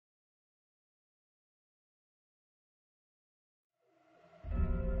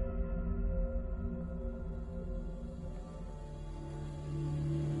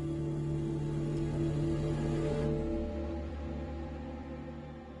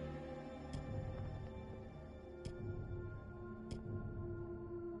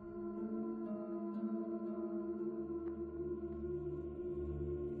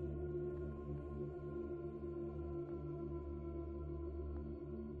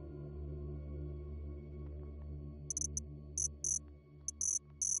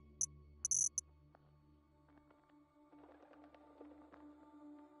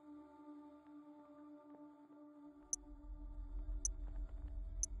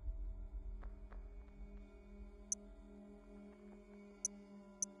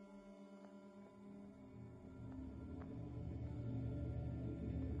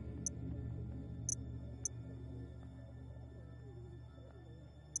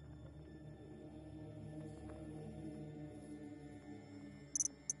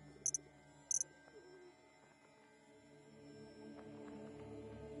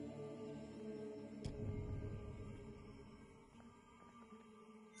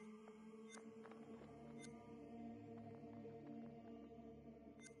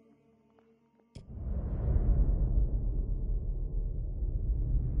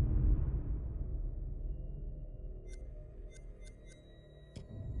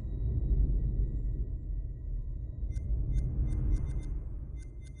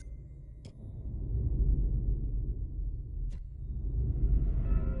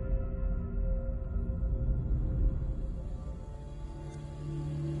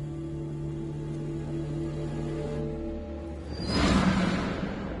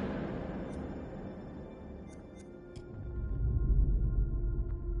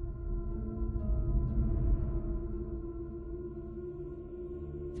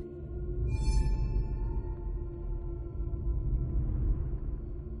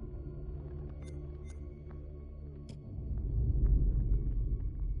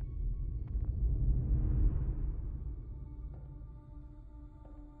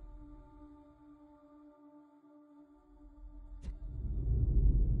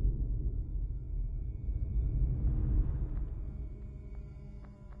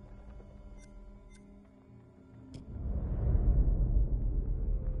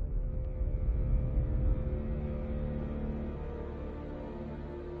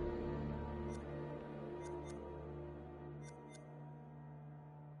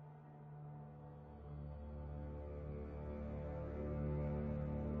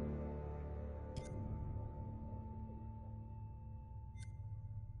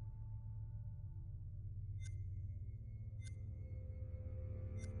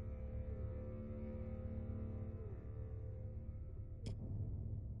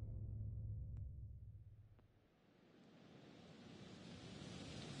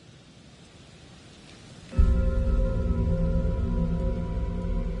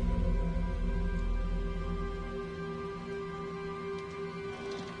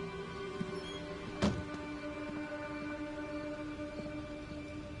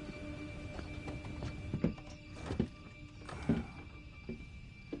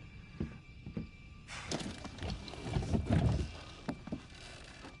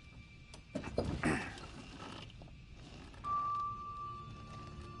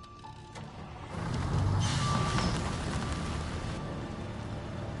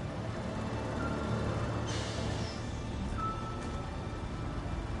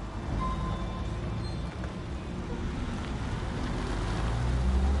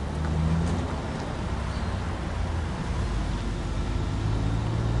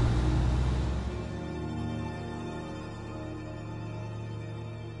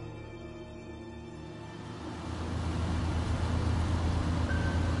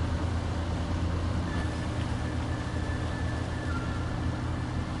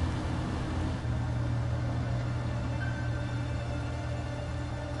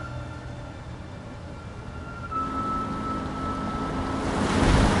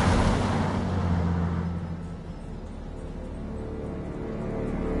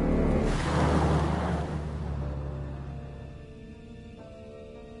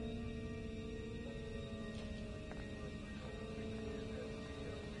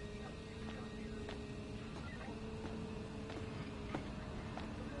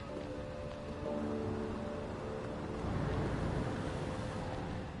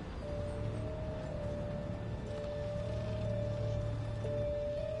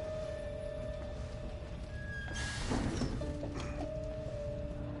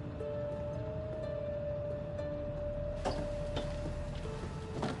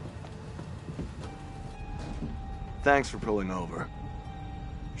Thanks for pulling over.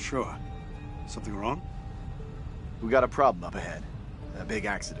 Sure. Something wrong? We got a problem up ahead. A big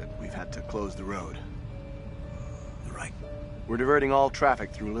accident. We've had to close the road. You're right. We're diverting all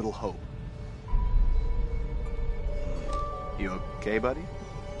traffic through Little Hope. You okay, buddy?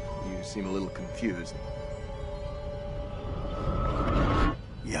 You seem a little confused.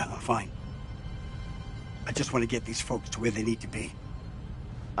 Yeah, I'm fine. I just want to get these folks to where they need to be.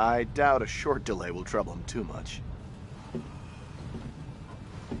 I doubt a short delay will trouble them too much.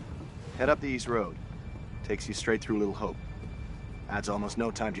 Head up the East Road. Takes you straight through Little Hope. Adds almost no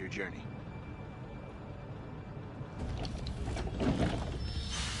time to your journey.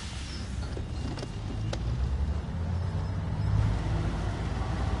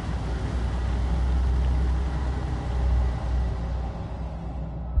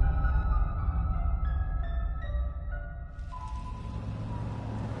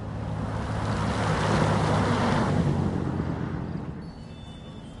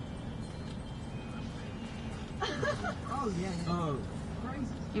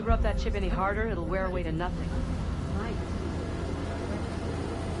 You rub that chip any harder, it'll wear away to nothing.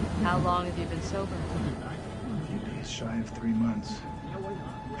 How long have you been sober? A few days shy of 3 months.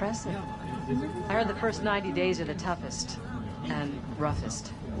 Impressive. I heard the first 90 days are the toughest and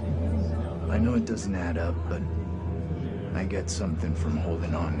roughest. I know it doesn't add up, but I get something from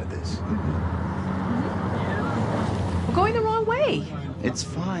holding on to this. We're going the wrong way. It's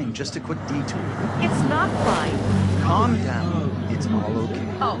fine, just a quick detour. It's not fine. Calm down. It's all okay.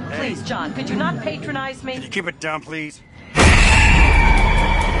 Oh, please, John, could you not patronize me? Can you keep it down, please?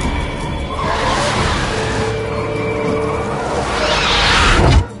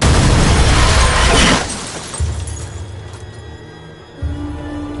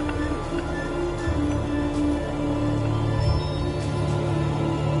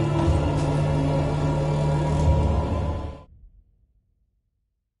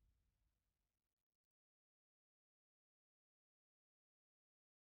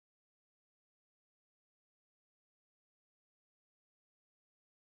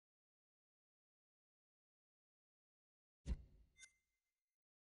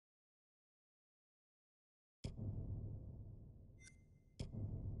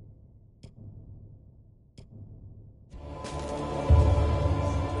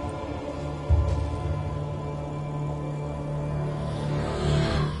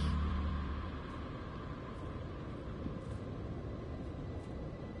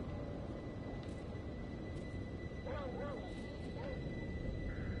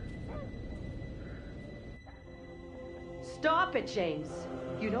 Stop it, James.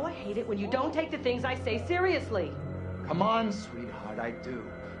 You know I hate it when you don't take the things I say seriously. Come on, sweetheart, I do.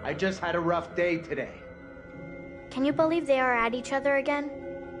 I just had a rough day today. Can you believe they are at each other again?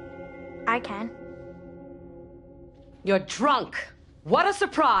 I can. You're drunk. What a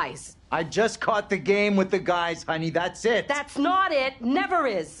surprise. I just caught the game with the guys, honey, that's it. That's not it. Never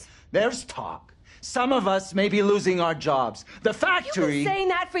is. There's talk. Some of us may be losing our jobs. The factory... You've been saying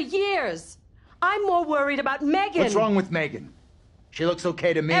that for years. I'm more worried about Megan. What's wrong with Megan? She looks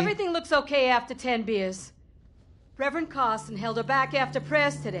okay to me. Everything looks okay after 10 beers. Reverend Carson held her back after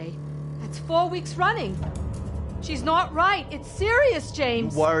prayers today. That's 4 weeks running. She's not right. It's serious,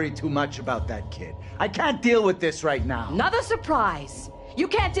 James. You worry too much about that kid. I can't deal with this right now. Another surprise. You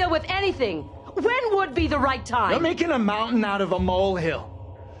can't deal with anything. When would be the right time? You're making a mountain out of a molehill.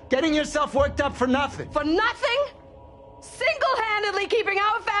 Getting yourself worked up for nothing. For nothing? Single-handedly keeping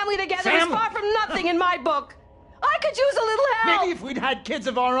our family together is far from nothing in my book. I could use a little help. Maybe if we'd had kids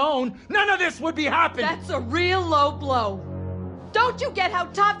of our own, none of this would be happening. That's a real low blow. Don't you get how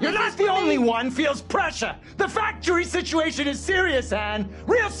tough this is? You're not the only one feels pressure. The factory situation is serious, Anne.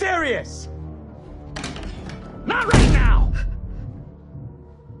 Real serious. Not right now.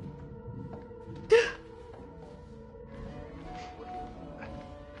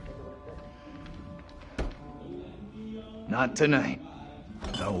 Not tonight.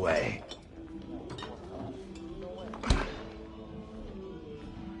 No way.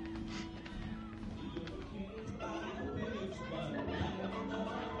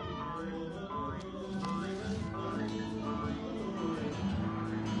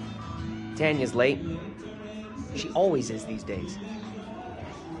 Tanya's late. She always is these days.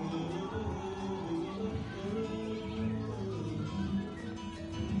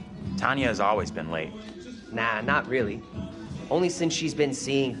 Tanya has always been late. Nah, not really. Only since she's been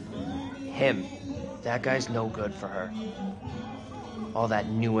seeing him. That guy's no good for her. All that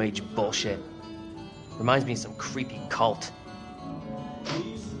new age bullshit. Reminds me of some creepy cult.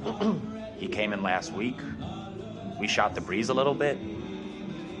 He came in last week. We shot the breeze a little bit.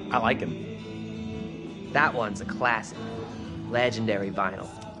 I like him. That one's a classic. Legendary vinyl.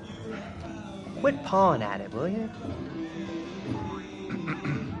 Quit pawing at it, will you?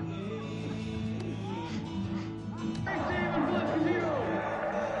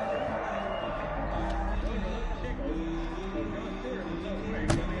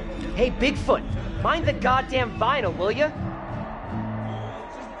 Hey, Bigfoot, mind the goddamn vinyl, will you?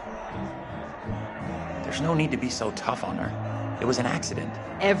 There's no need to be so tough on her. It was an accident.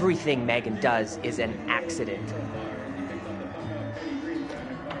 Everything Megan does is an accident.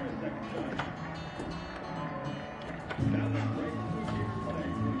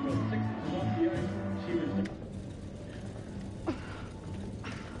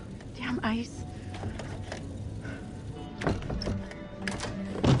 Damn ice.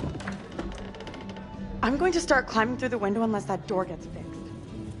 I'm going to start climbing through the window unless that door gets fixed.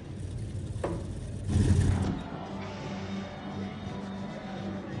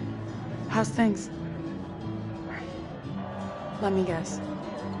 How's things? Let me guess.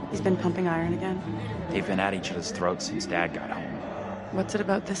 He's been pumping iron again? They've been at each other's throats since Dad got home. What's it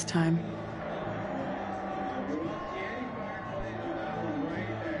about this time?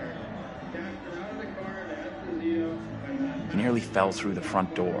 He nearly fell through the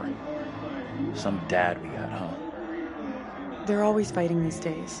front door. Some dad we got, huh? They're always fighting these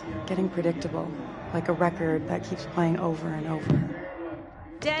days. Getting predictable. Like a record that keeps playing over and over.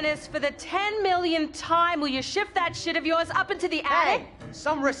 Dennis, for the 10 millionth time, will you shift that shit of yours up into the attic? Hey,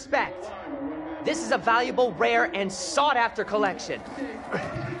 some respect. This is a valuable, rare, and sought-after collection. I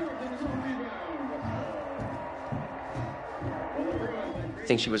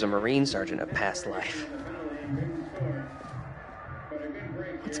think she was a Marine sergeant of past life.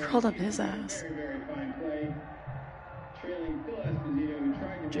 What's curled up his ass?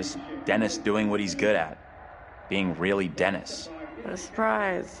 Just Dennis doing what he's good at. Being really Dennis. What a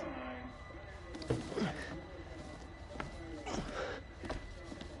surprise.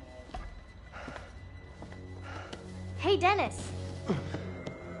 Hey, Dennis.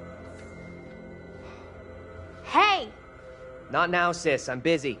 Hey! Not now, sis. I'm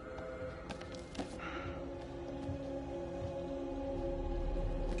busy.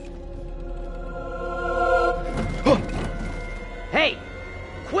 Hey!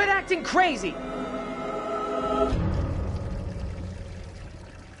 Quit acting crazy!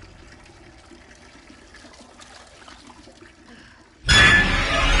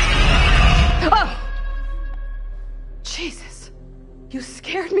 Jesus. You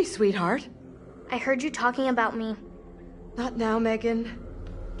scared me, sweetheart. I heard you talking about me. Not now, Megan.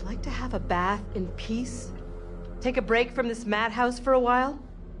 I'd like to have a bath in peace. Take a break from this madhouse for a while.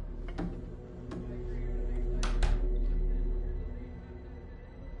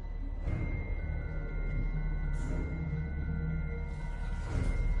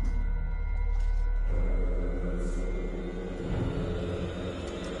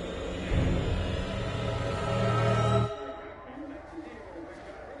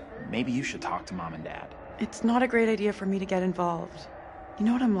 Maybe you should talk to Mom and Dad. It's not a great idea for me to get involved. You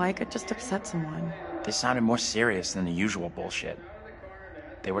know what I'm like? I'd just upset someone. This sounded more serious than the usual bullshit.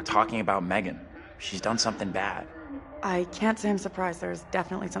 They were talking about Megan. She's done something bad. I can't say I'm surprised. There's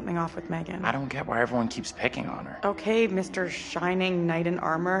definitely something off with Megan. I don't get why everyone keeps picking on her. Okay, Mr. Shining Knight in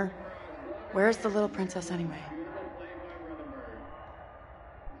Armor. Where's the little princess anyway?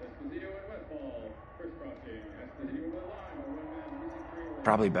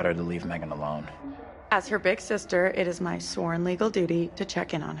 Probably better to leave Megan alone. As her big sister, it is my sworn legal duty to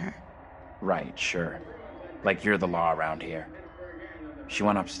check in on her. Right, sure. Like you're the law around here. She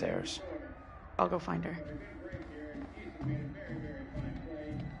went upstairs. I'll go find her.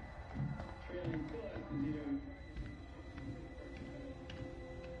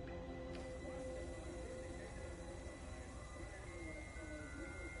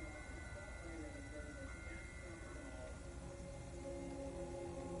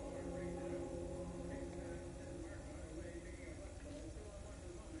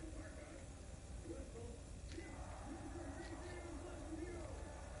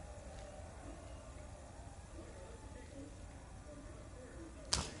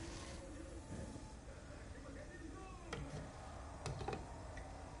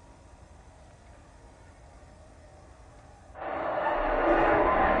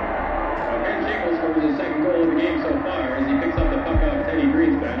 His second goal of the game so far as he picks up the puck off Teddy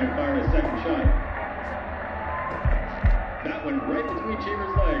Greenspan and fired a second shot. That went right between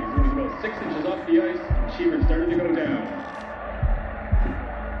Cheever's legs. It was about 6 inches off the ice, and Cheever started to go down.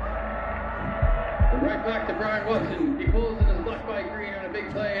 But right back to Brian Wilson. He pulls and is blocked by Green on a big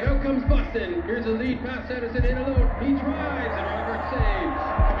play, and out comes Bustin. Here's a lead pass, Edison in alone. He tries, and Robert saves.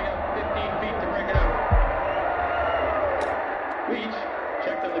 Coming up 15 feet to break it up.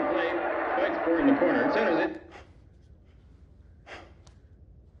 corner. Centers it.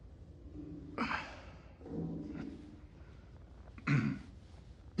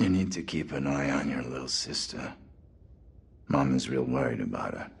 You need to keep an eye on your little sister. Mom is real worried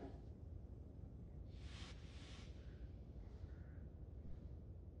about her.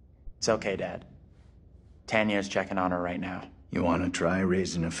 It's okay, Dad. Tanya's checking on her right now. You want to try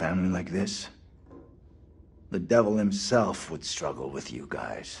raising a family like this? The devil himself would struggle with you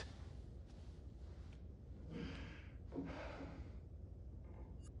guys.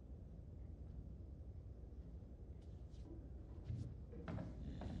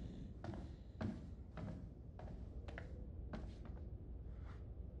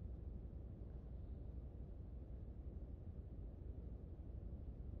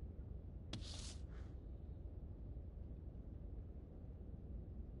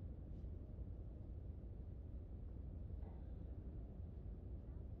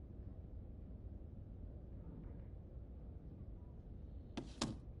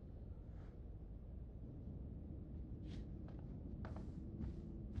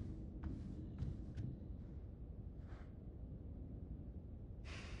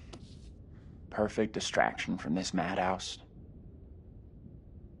 Perfect distraction from this madhouse.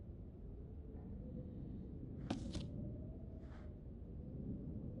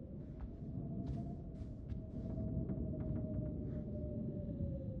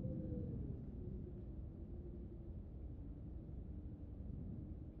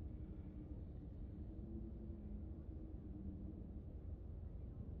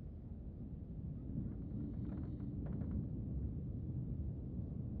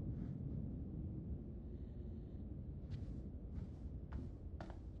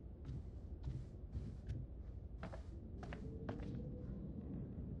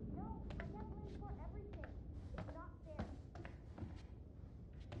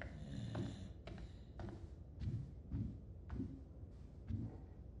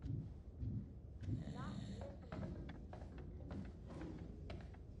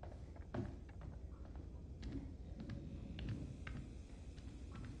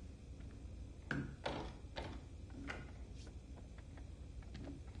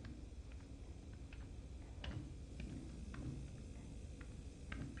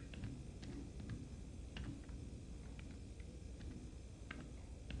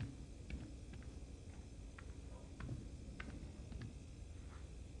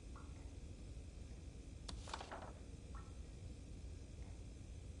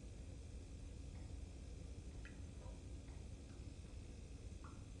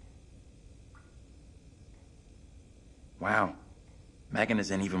 Wow. Megan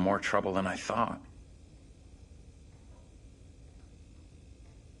is in even more trouble than I thought.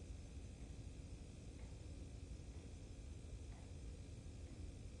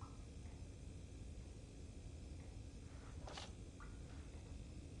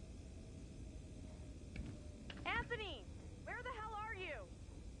 Anthony! Where the hell are you?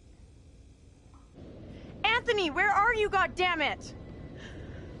 Anthony, where are you, goddammit?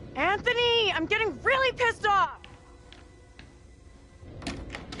 Anthony! I'm getting really pissed off!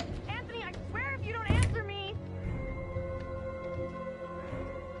 Anthony, I swear if you don't answer me...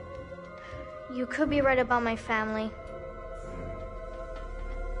 You could be right about my family.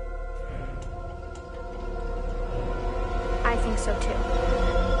 I think so too.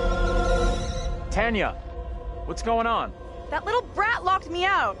 Tanya! What's going on? That little brat locked me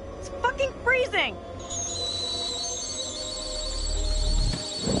out! It's fucking freezing!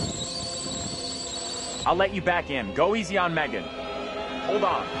 I'll let you back in. Go easy on Megan. Hold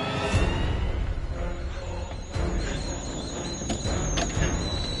on.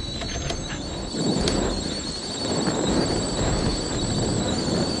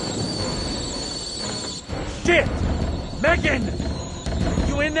 Shit! Megan!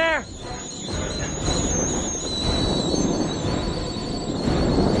 You in there?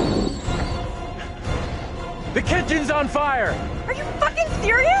 The kitchen's on fire! Are you fucking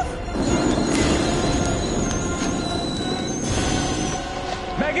serious?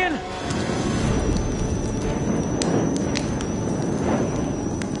 Megan!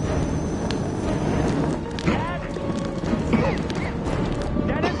 Dad?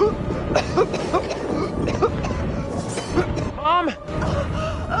 Dennis? Mom?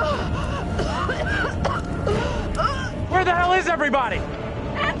 Where the hell is everybody?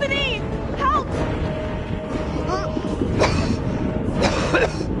 Anthony! Help!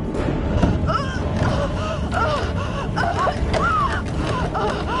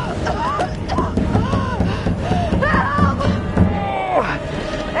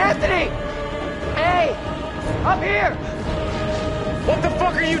 Anthony! Hey! Up here! What the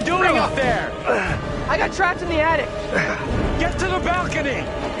fuck are you doing up there? I got trapped in the attic. Get to the balcony!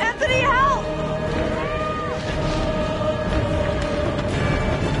 Anthony, help!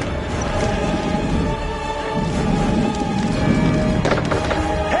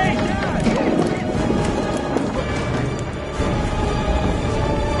 Hey, Dad!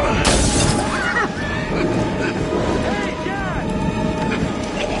 Hey, Dad!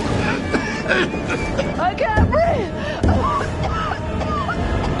 I can't breathe!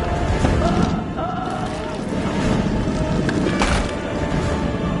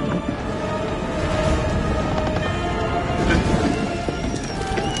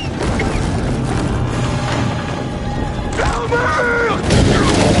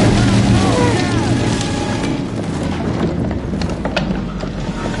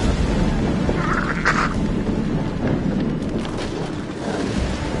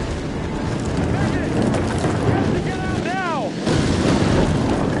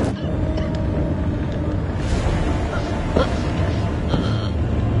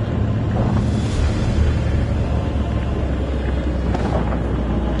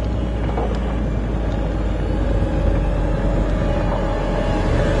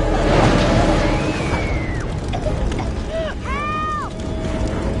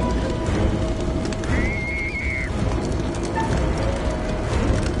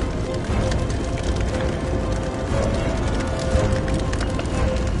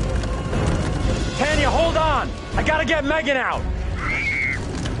 I gotta get Megan out!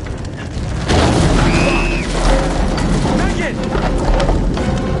 Megan!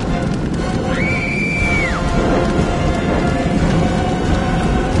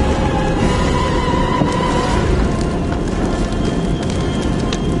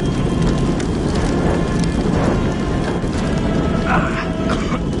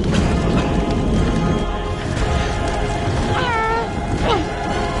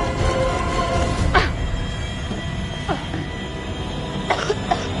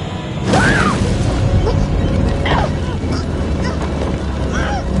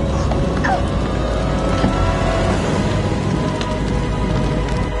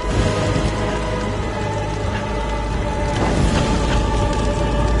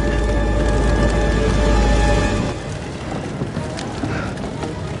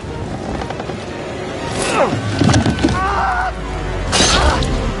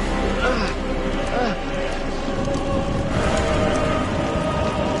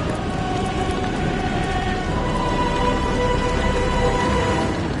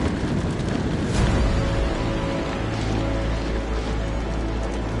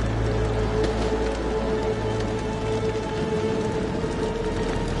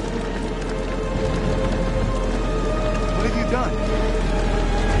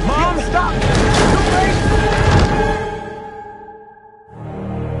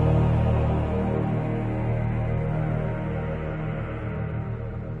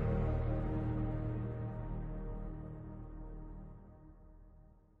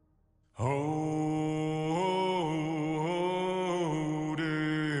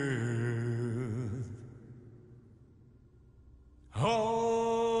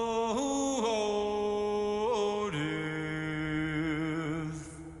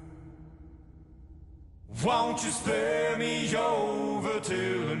 Won't you spare me over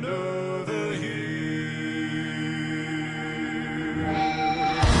till another year?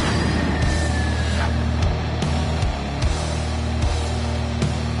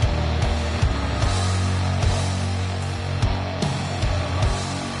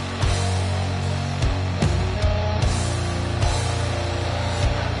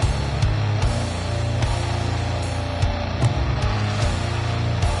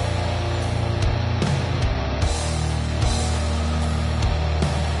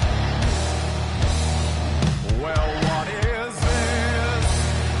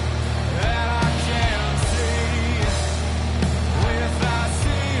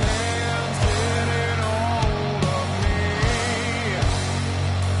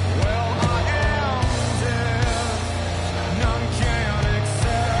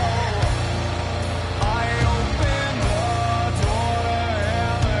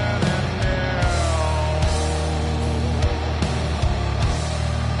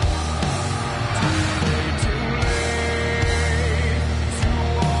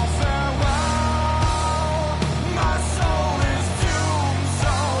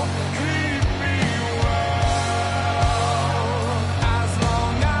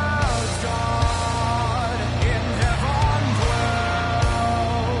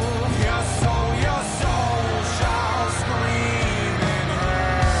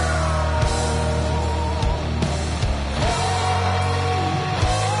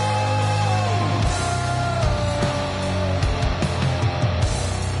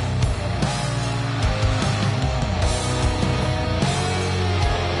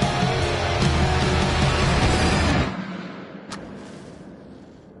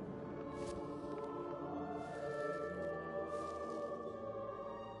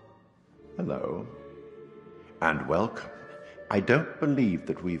 And welcome. I don't believe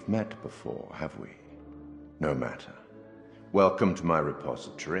that we've met before, have we? No matter. Welcome to my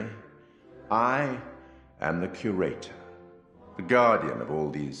repository. I am the curator, the guardian of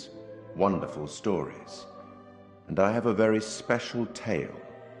all these wonderful stories. And I have a very special tale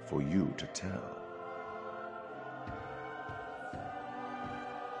for you to tell.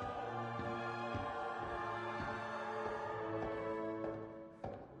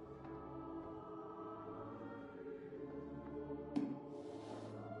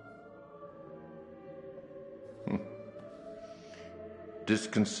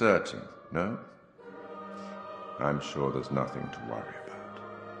 Disconcerting, no? I'm sure there's nothing to worry about.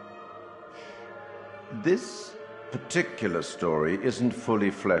 This particular story isn't fully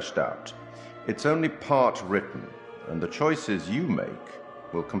fleshed out. It's only part written, and the choices you make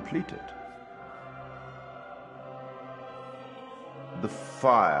will complete it. The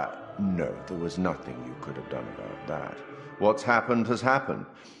fire. No, there was nothing you could have done about that. What's happened has happened.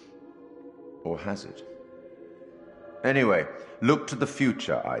 Or has it? Anyway, look to the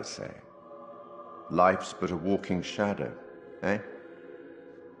future, I say. Life's but a walking shadow, eh?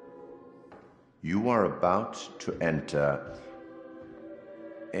 You are about to enter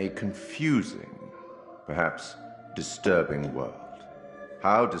a confusing, perhaps disturbing world.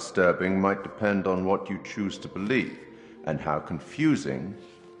 How disturbing might depend on what you choose to believe, and how confusing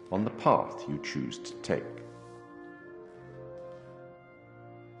on the path you choose to take.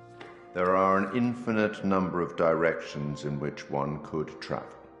 There are an infinite number of directions in which one could travel.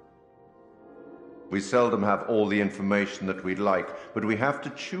 We seldom have all the information that we'd like, but we have to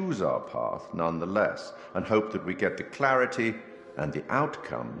choose our path nonetheless, and hope that we get the clarity and the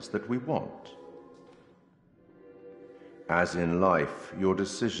outcomes that we want. As in life, your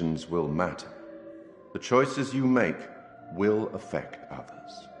decisions will matter. The choices you make will affect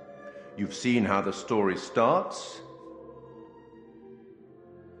others. You've seen how the story starts.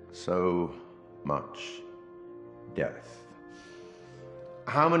 So much death.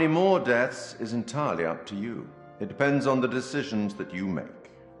 How many more deaths is entirely up to you. It depends on the decisions that you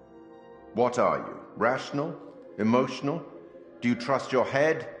make. What are you? Rational? Emotional? Do you trust your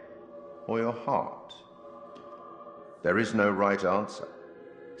head or your heart? There is no right answer.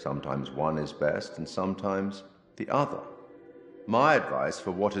 Sometimes one is best and sometimes the other. My advice,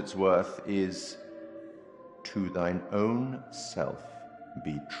 for what it's worth, is to thine own self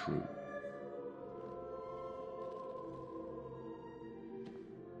be true.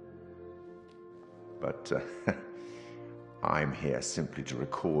 But I'm here simply to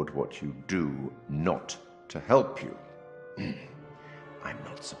record what you do, not to help you. I'm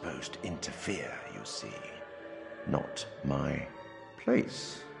not supposed to interfere, you see. Not my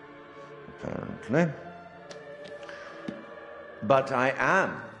place, apparently. But I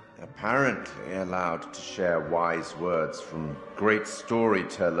am apparently allowed to share wise words from great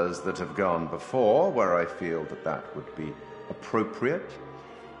storytellers that have gone before, where I feel that that would be appropriate.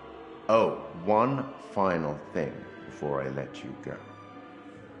 Oh, one final thing before I let you go.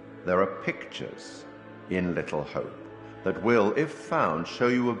 There are pictures in Little Hope that will, if found, show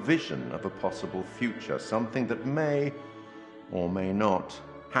you a vision of a possible future, something that may or may not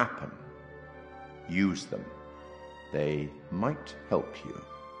happen. Use them. They might help you.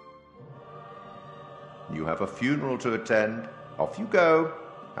 You have a funeral to attend. Off you go.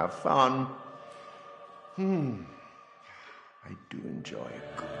 Have fun. I do enjoy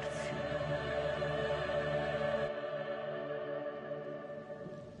a good funeral.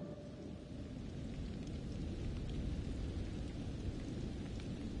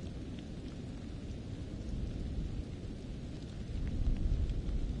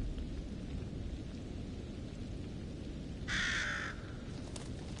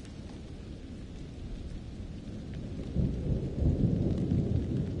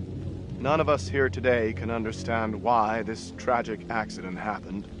 None of us here today can understand why this tragic accident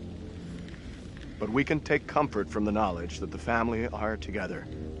happened. But we can take comfort from the knowledge that the family are together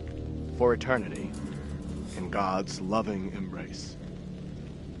for eternity in God's loving embrace.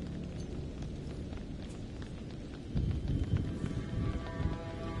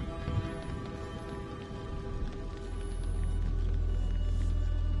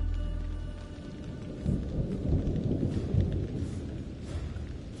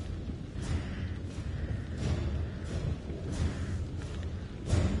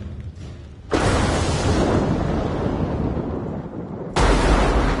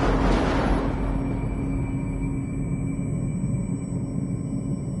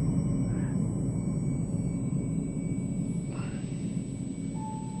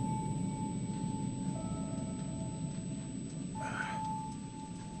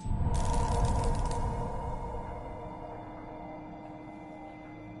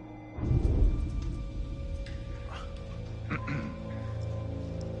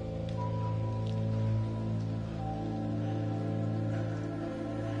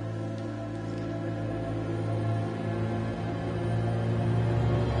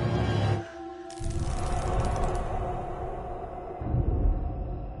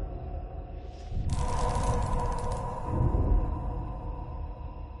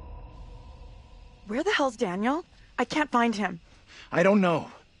 Where the hell's Daniel? I can't find him. I don't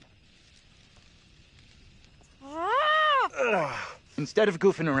know. Ah! Instead of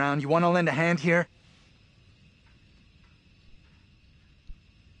goofing around, you want to lend a hand here?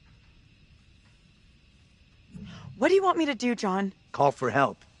 What do you want me to do, John? Call for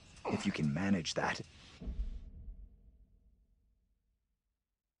help, if you can manage that.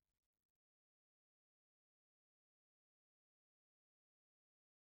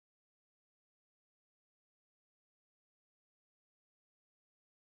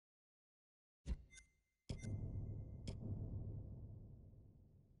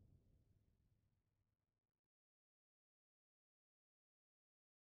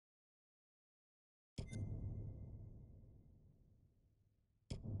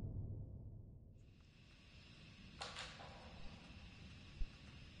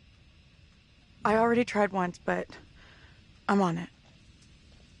 I already tried once, but I'm on it.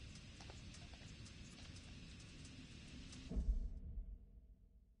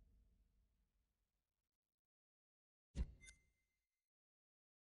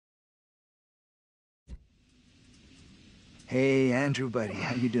 Hey, Andrew, buddy,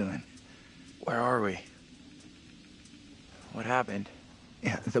 how you doing? Where are we? What happened?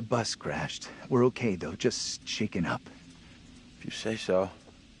 Yeah, the bus crashed. We're okay, though, just shaken up. If you say so.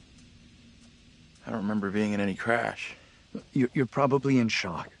 I don't remember being in any crash. You're probably in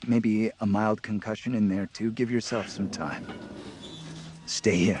shock. Maybe a mild concussion in there, too. Give yourself some time.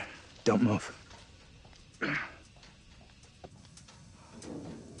 Stay here. Don't move.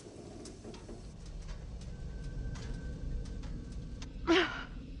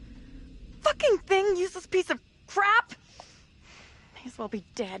 Fucking thing, useless piece of crap! May as well be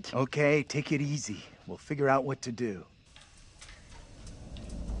dead. Okay, take it easy. We'll figure out what to do.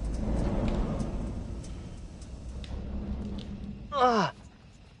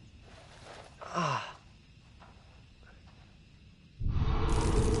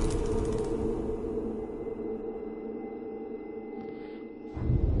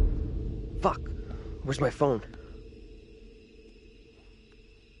 Fuck. Where's my phone?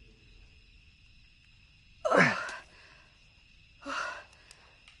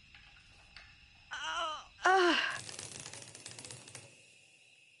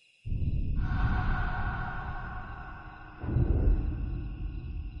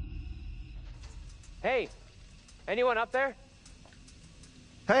 Hey, anyone up there?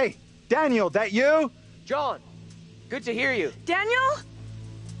 Hey, Daniel, that you? John, good to hear you. Daniel?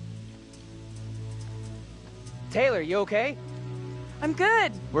 Taylor, you okay? I'm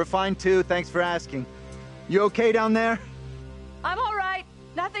good. We're fine, too. Thanks for asking. You okay down there? I'm all right.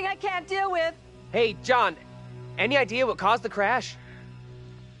 Nothing I can't deal with. Hey, John, any idea what caused the crash?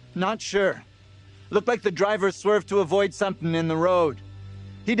 Not sure. Looked like the driver swerved to avoid something in the road.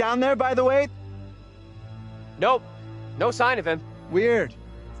 He down there, by the way? Nope. No sign of him. Weird.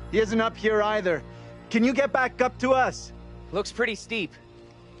 He isn't up here either. Can you get back up to us? Looks pretty steep.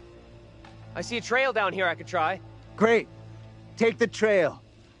 I see a trail down here I could try. Great. Take the trail.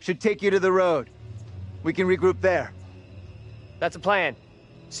 Should take you to the road. We can regroup there. That's a plan.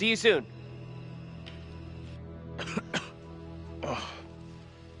 See you soon.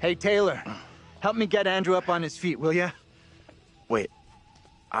 Hey, Taylor. Help me get Andrew up on his feet, will ya? Wait,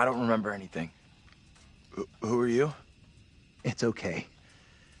 I don't remember anything. Who are you? It's okay.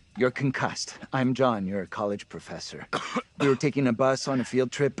 You're concussed. I'm John, you're a college professor. We were taking a bus on a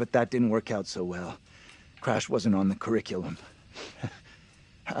field trip, but that didn't work out so well. Crash wasn't on the curriculum.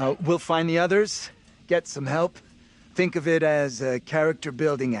 We'll find the others, get some help. Think of it as a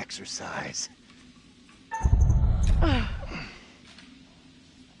character-building exercise.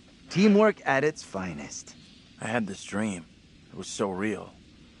 Teamwork at its finest. I had this dream. It was so real.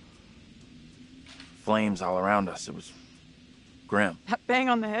 Flames all around us. It was grim. That bang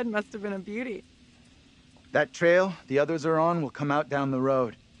on the head must have been a beauty. That trail the others are on will come out down the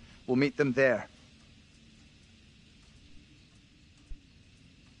road. We'll meet them there.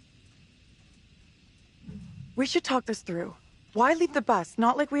 We should talk this through. Why leave the bus?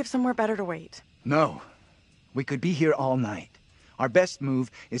 Not like we have somewhere better to wait. No. We could be here all night. Our best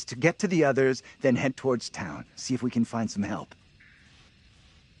move is to get to the others, then head towards town. See if we can find some help.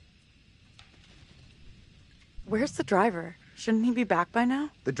 Where's the driver? Shouldn't he be back by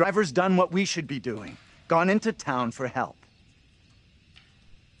now? The driver's done what we should be doing. Gone into town for help.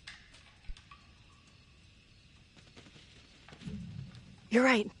 You're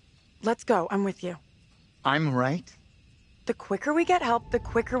right. Let's go. I'm with you. I'm right. The quicker we get help, the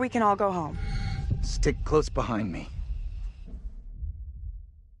quicker we can all go home. Stick close behind me.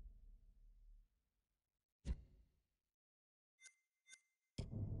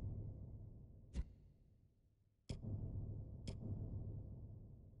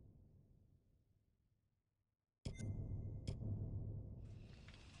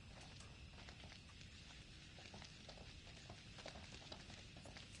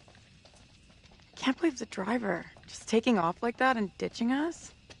 can't believe the driver just taking off like that and ditching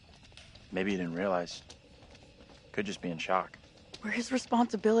us. Maybe he didn't realize. Could just be in shock. We're his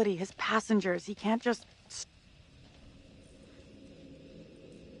responsibility, his passengers. He can't just...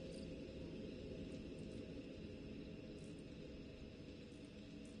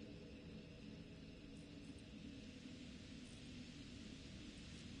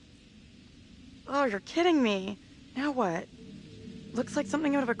 Oh, you're kidding me. Now what? Looks like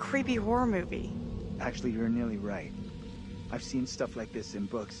something out of a creepy horror movie. Actually, you're nearly right. I've seen stuff like this in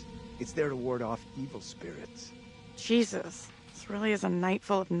books. It's there to ward off evil spirits. Jesus, this really is a night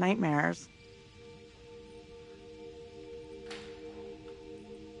full of nightmares.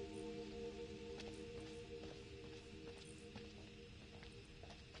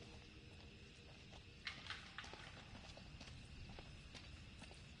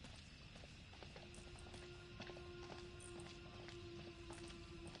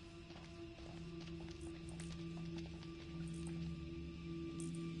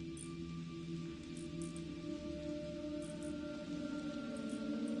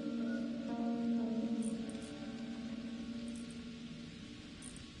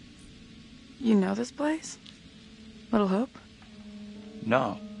 You know this place? Little Hope?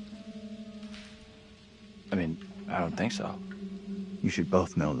 No. I mean, I don't think so. You should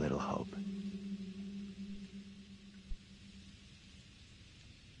both know Little Hope.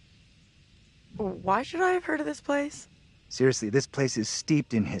 Why should I have heard of this place? Seriously, this place is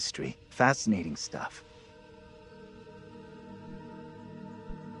steeped in history. Fascinating stuff.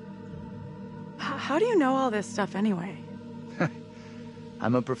 How do you know all this stuff anyway?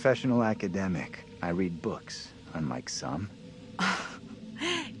 I'm a professional academic. I read books, unlike some.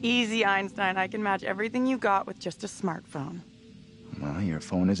 Easy, Einstein. I can match everything you got with just a smartphone. Well, your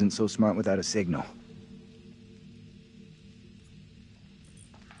phone isn't so smart without a signal.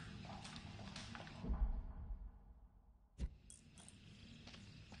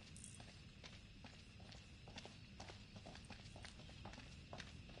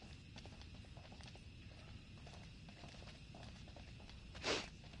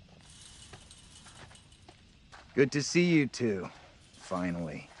 Good to see you two.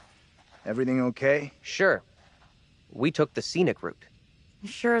 Finally. Everything okay? Sure. We took the scenic route. You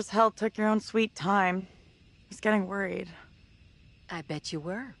sure as hell took your own sweet time. I was getting worried. I bet you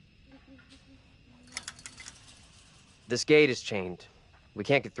were. This gate is chained. We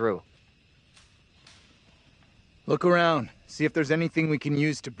can't get through. Look around. See if there's anything we can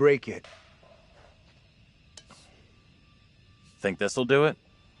use to break it. Think this'll do it?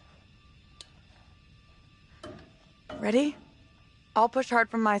 Ready? I'll push hard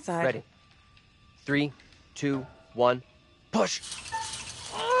from my side. Ready. 3, 2, 1, push!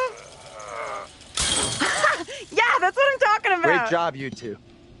 Yeah, that's what I'm talking about! Great job, you two.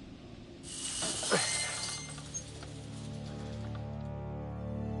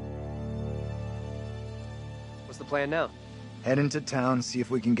 What's the plan now? Head into town, see if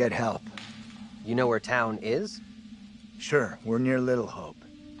we can get help. You know where town is? Sure, we're near Little Hope.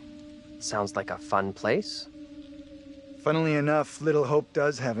 Sounds like a fun place. Funnily enough, Little Hope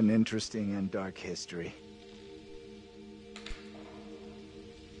does have an interesting and dark history.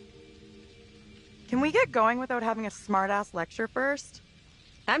 Can we get going without having a smart-ass lecture first?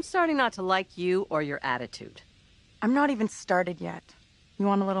 I'm starting not to like you or your attitude. I'm not even started yet. You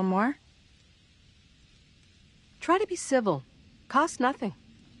want a little more? Try to be civil. Costs nothing.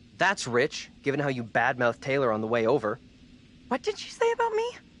 That's rich, given how you badmouthed Taylor on the way over. What did she say about me?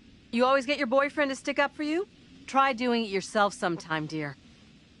 You always get your boyfriend to stick up for you? Try doing it yourself sometime, dear.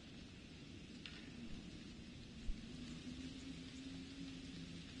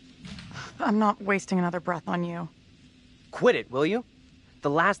 I'm not wasting another breath on you. Quit it, will you? The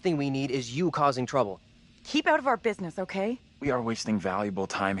last thing we need is you causing trouble. Keep out of our business, okay? We are wasting valuable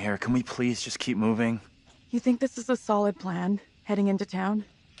time here. Can we please just keep moving? You think this is a solid plan, heading into town?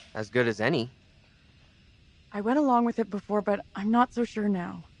 As good as any. I went along with it before, but I'm not so sure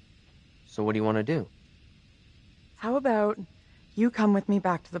now. So what do you want to do? How about you come with me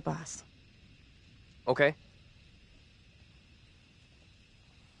back to the bus? Okay.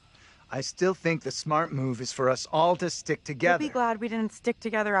 I still think the smart move is for us all to stick together. You'll be glad we didn't stick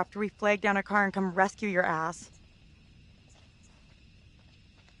together after we flagged down a car and come rescue your ass.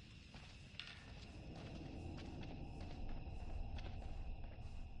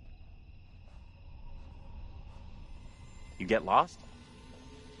 You get lost?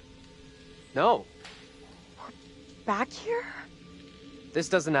 No. Back here? This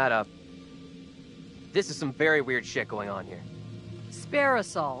doesn't add up. This is some very weird shit going on here. Spare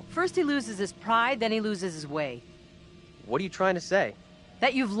us all. First he loses his pride, then he loses his way. What are you trying to say?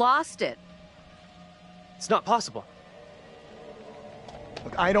 That you've lost it. It's not possible.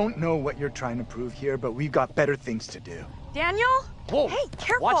 Look, I don't know what you're trying to prove here, but we've got better things to do. Daniel? Whoa! Hey,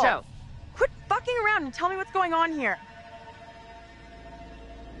 careful! Watch out! Quit fucking around and tell me what's going on here.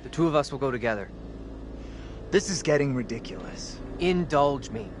 The two of us will go together. This is getting ridiculous. Indulge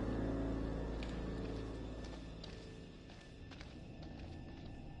me.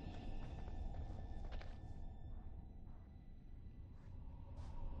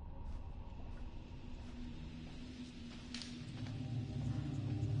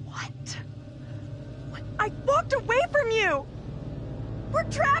 I walked away from you! We're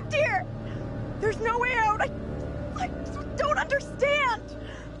trapped here! There's no way out! I don't understand!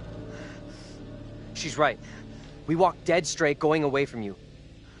 She's right. We walked dead straight going away from you.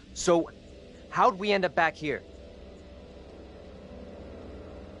 So, how'd we end up back here?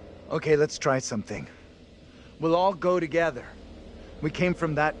 Okay, let's try something. We'll all go together. We came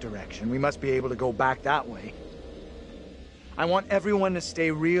from that direction. We must be able to go back that way. I want everyone to stay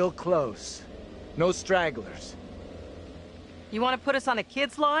real close. No stragglers. You want to put us on a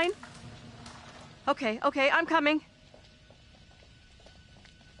kid's line? Okay, I'm coming.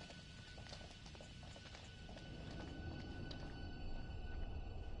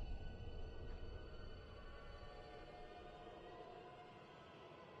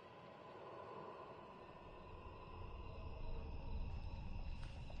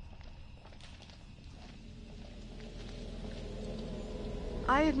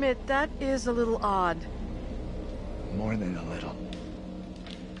 I admit, that is a little odd. More than a little.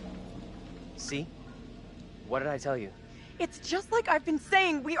 See? What did I tell you? It's just like I've been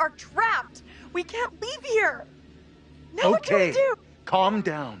saying, we are trapped! We can't leave here! Now what do we do? Calm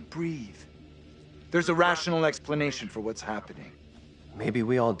down, breathe. There's a rational explanation for what's happening. Maybe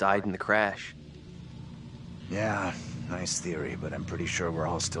we all died in the crash. Yeah, nice theory, but I'm pretty sure we're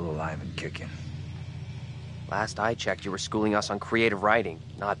all still alive and kicking. Last I checked, you were schooling us on creative writing,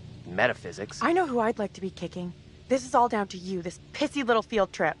 not metaphysics. I know who I'd like to be kicking. This is all down to you, this pissy little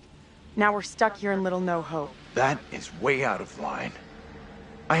field trip. Now we're stuck here in Little No Hope. That is way out of line.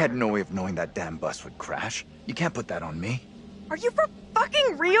 I had no way of knowing that damn bus would crash. You can't put that on me. Are you for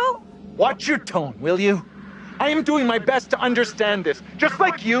fucking real? Watch your tone, will you? I am doing my best to understand this, just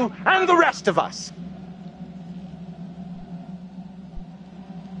like you and the rest of us.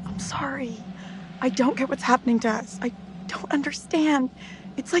 I'm sorry. I don't get what's happening to us. I don't understand.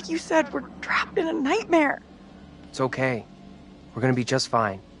 It's like you said, we're trapped in a nightmare. It's okay. We're gonna be just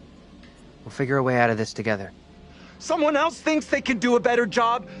fine. We'll figure a way out of this together. Someone else thinks they can do a better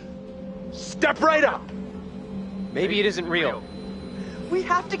job? Step right up! Maybe it isn't real. We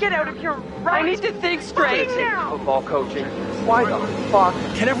have to get out of here right I need to think straight. now. Football coaching. Why the fuck?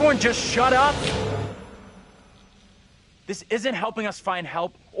 Can everyone just shut up? This isn't helping us find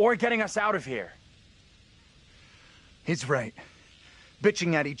help or getting us out of here. He's right.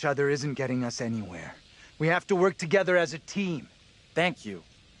 Bitching at each other isn't getting us anywhere. We have to work together as a team. Thank you.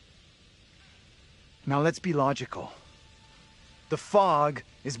 Now let's be logical. The fog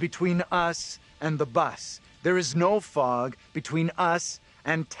is between us and the bus. There is no fog between us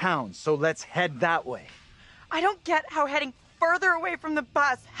and town, so let's head that way. I don't get how heading further away from the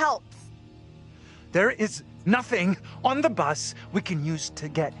bus helps. There is nothing on the bus we can use to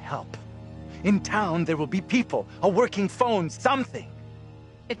get help. In town, there will be people, a working phone, something.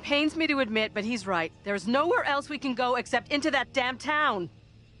 It pains me to admit, but he's right. There's nowhere else we can go except into that damn town.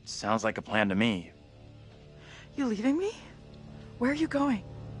 Sounds like a plan to me. You leaving me? Where are you going?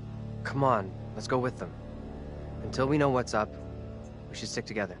 Come on, let's go with them. Until we know what's up, we should stick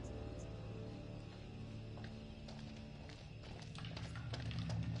together.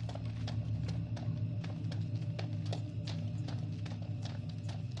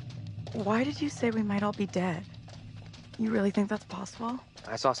 Why did you say we might all be dead? You really think that's possible?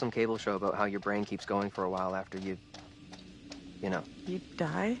 I saw some cable show about how your brain keeps going for a while after you know. You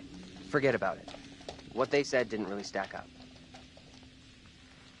die? Forget about it. What they said didn't really stack up.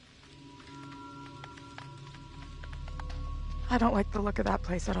 I don't like the look of that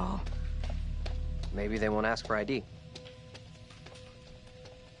place at all. Maybe they won't ask for ID.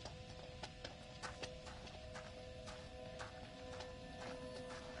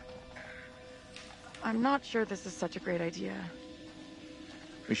 I'm not sure this is such a great idea.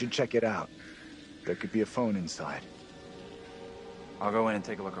 We should check it out. There could be a phone inside. I'll go in and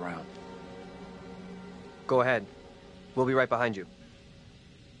take a look around. Go ahead. We'll be right behind you.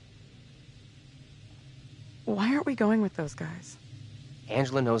 Why aren't we going with those guys?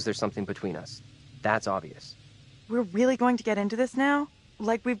 Angela knows there's something between us. That's obvious. We're really going to get into this now?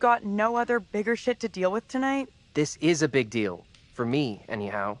 Like we've got no other bigger shit to deal with tonight? This is a big deal. For me,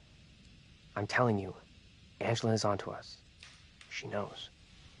 anyhow. I'm telling you, Angela is onto us. She knows.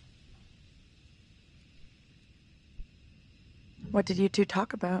 What did you two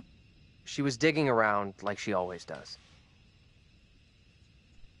talk about? She was digging around like she always does.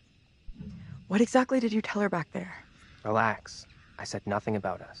 What exactly did you tell her back there? Relax. I said nothing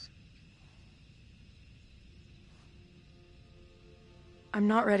about us. I'm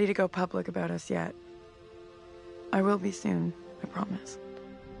not ready to go public about us yet. I will be soon, I promise.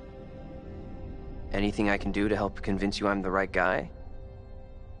 Anything I can do to help convince you I'm the right guy?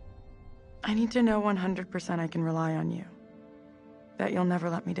 I need to know 100% I can rely on you. That you'll never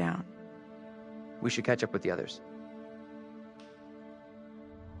let me down. We should catch up with the others.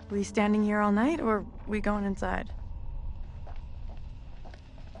 We standing here all night, or we going inside?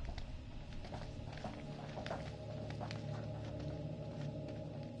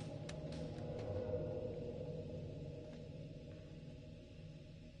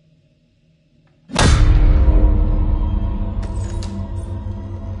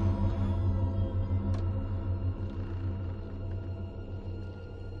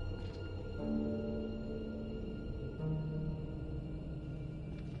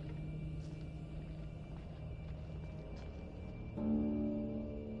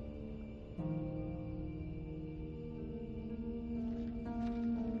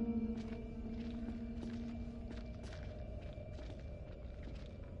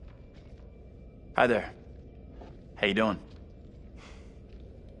 Hi there. How you doing?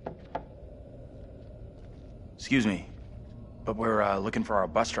 Excuse me, but we're looking for our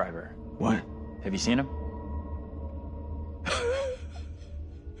bus driver. What? Have you seen him?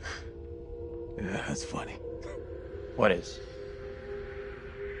 Yeah, that's funny. What is?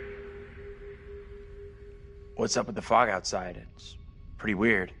 What's up with the fog outside? It's pretty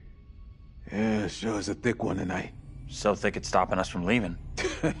weird. Yeah, sure is a thick one tonight. So thick it's stopping us from leaving.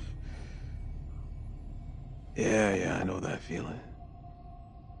 Yeah, I know that feeling.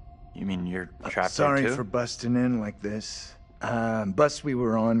 You mean you're trapped Sorry there too? for busting in like this. Bus we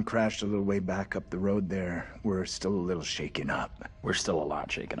were on crashed a little way back up the road there. We're still a little shaken up. We're still a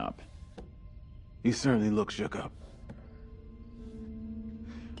lot shaken up. You certainly look shook up.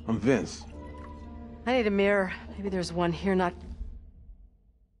 I'm Vince. I need a mirror. Maybe there's one here, not...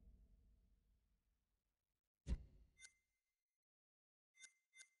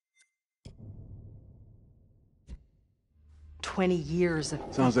 "20 years of..."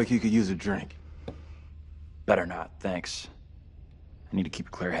 Sounds like you could use a drink. Better not, thanks. I need to keep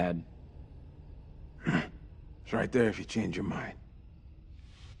a clear head. It's right there if you change your mind.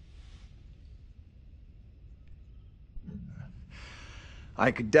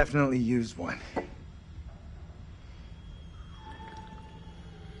 I could definitely use one.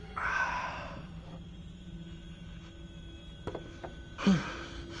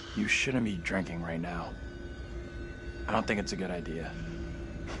 You shouldn't be drinking right now. I don't think it's a good idea.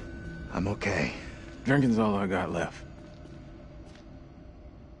 I'm okay. Drinking's all I got left.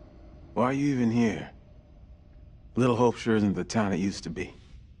 Why are you even here? Little Hope sure isn't the town it used to be.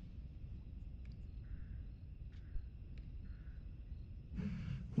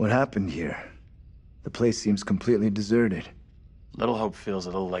 What happened here? The place seems completely deserted. Little Hope feels a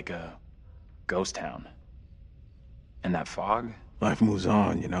little like a ghost town. And that fog? Life moves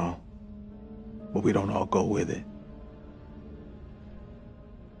on, you know. But we don't all go with it.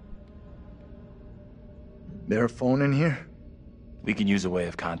 There a phone in here? We could use a way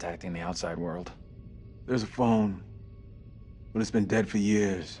of contacting the outside world. There's a phone, but it's been dead for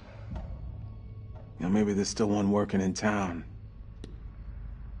years. You know, maybe there's still one working in town.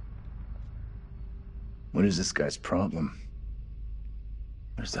 What is this guy's problem?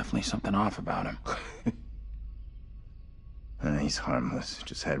 There's definitely something off about him. He's harmless.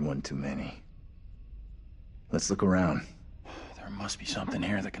 Just had one too many. Let's look around. There must be something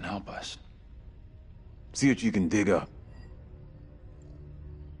here that can help us. See what you can dig up.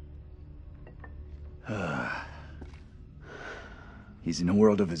 He's in a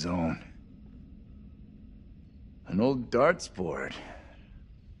world of his own. An old darts board.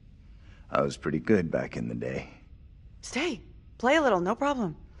 I was pretty good back in the day. Stay. Play a little, no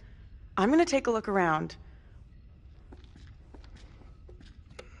problem. I'm gonna take a look around.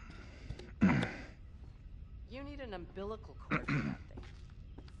 You need an umbilical cord for that thing.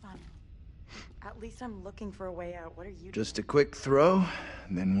 Fun. At least I'm looking for a way out. What are you Just a quick throw,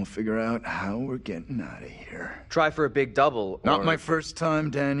 and then we'll figure out how we're getting out of here. Try for a big double, Not or... my first time,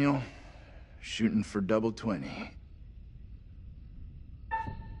 Daniel. Shooting for double 20.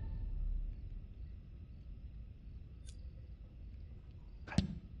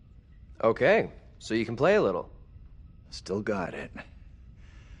 Okay, so you can play a little. Still got it.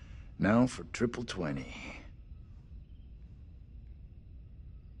 Now for triple 20.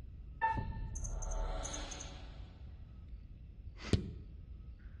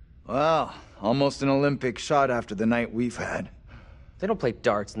 Well, almost an Olympic shot after the night we've had. They don't play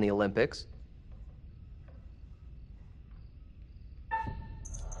darts in the Olympics.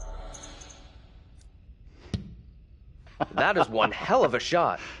 That is one hell of a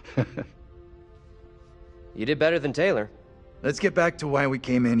shot. You did better than Taylor. Let's get back to why we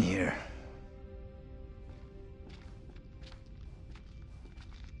came in here.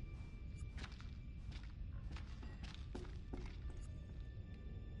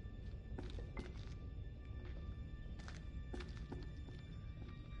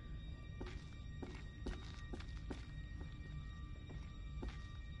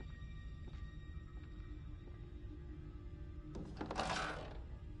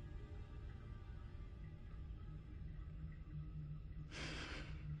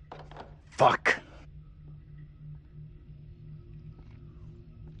 Fuck.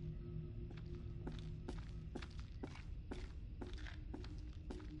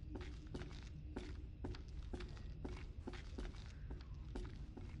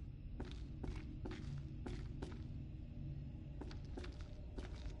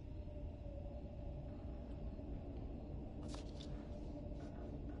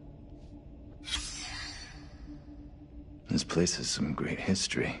 This place has some great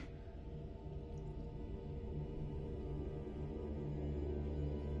history.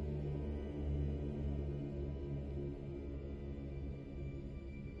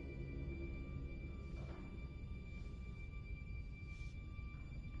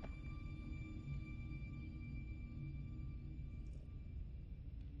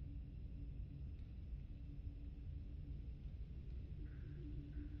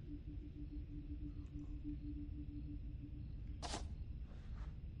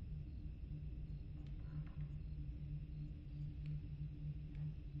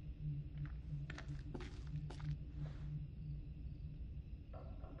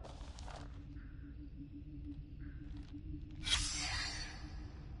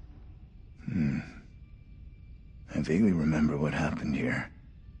 I vaguely remember what happened here.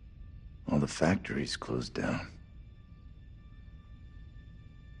 All the factories closed down.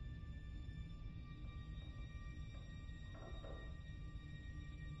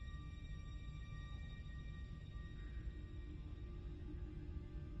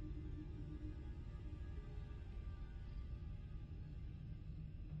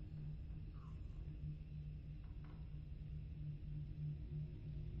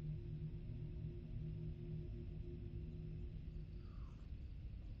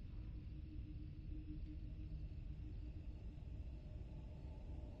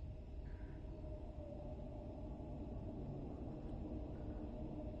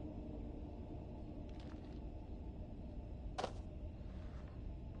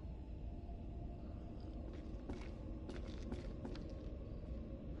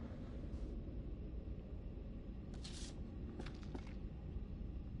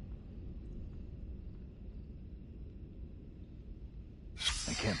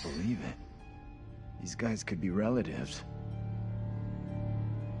 I can't believe it. These guys could be relatives.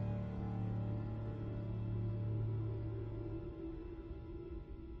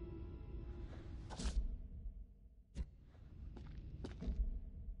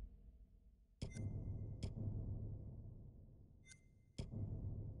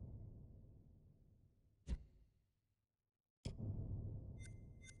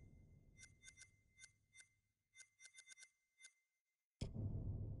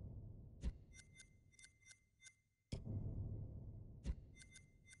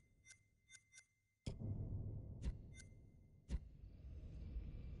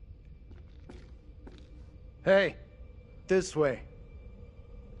 Hey, this way.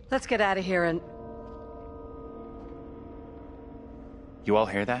 Let's get out of here and... You all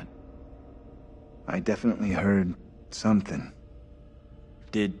hear that? I definitely heard something.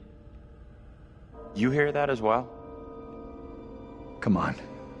 Did you hear that as well? Come on.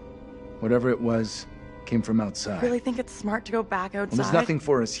 Whatever it was, came from outside. I really think it's smart to go back outside. Well, there's nothing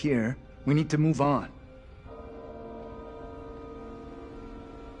for us here. We need to move on.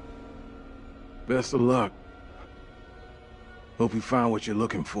 Best of luck. Hope you find what you're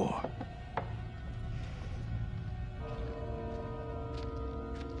looking for.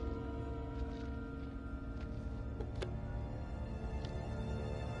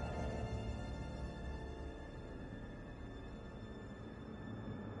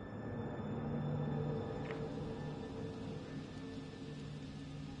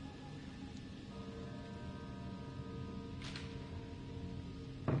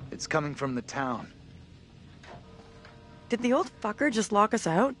 It's coming from the town. Did the old fucker just lock us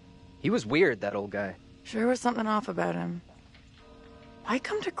out? He was weird, that old guy. Sure was something off about him. I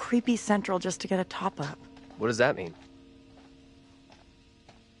come to Creepy Central just to get a top-up. What does that mean?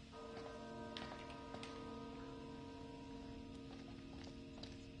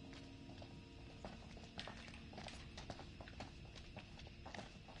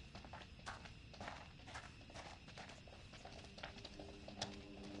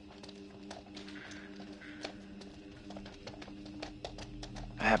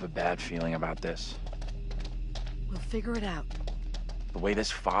 I have a bad feeling about this. We'll figure it out. The way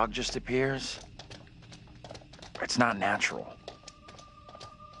this fog just appears, it's not natural.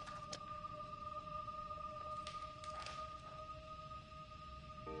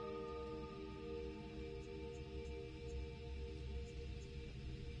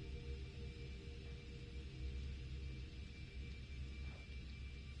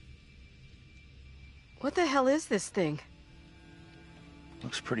 What the hell is this thing?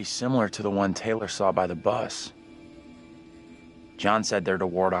 Looks pretty similar to the one Taylor saw by the bus. John said they're to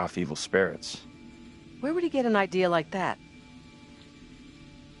ward off evil spirits. Where would he get an idea like that?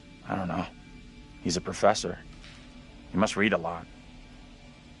 I don't know. He's a professor. He must read a lot.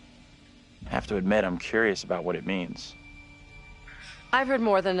 I have to admit, I'm curious about what it means. I've heard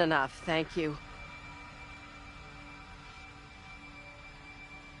more than enough, thank you.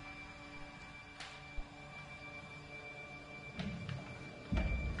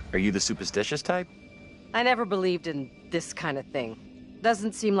 Are you the superstitious type? I never believed in this kind of thing.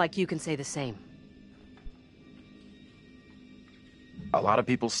 Doesn't seem like you can say the same. A lot of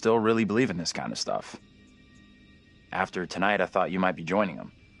people still really believe in this kind of stuff. After tonight, I thought you might be joining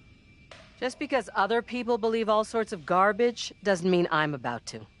them. Just because other people believe all sorts of garbage doesn't mean I'm about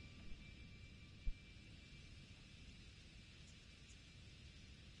to.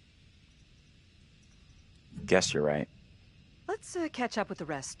 Guess you're right. Let's catch up with the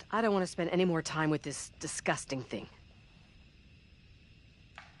rest. I don't want to spend any more time with this disgusting thing.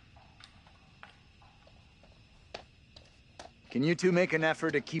 Can you two make an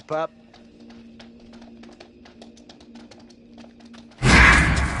effort to keep up?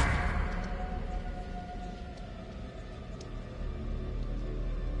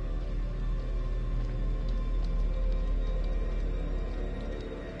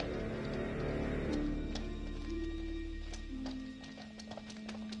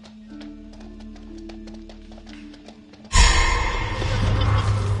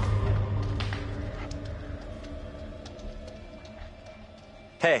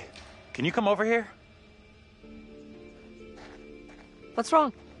 Hey, can you come over here? What's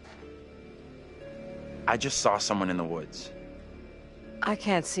wrong? I just saw someone in the woods. I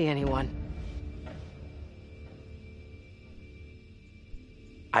can't see anyone.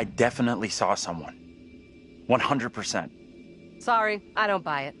 I definitely saw someone. 100%. Sorry, I don't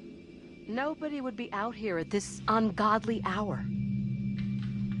buy it. Nobody would be out here at this ungodly hour.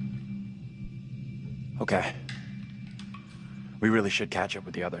 Okay. We really should catch up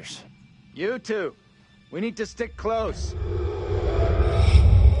with the others. You two, we need to stick close.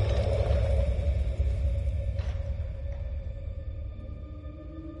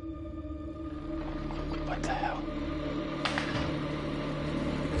 What the hell?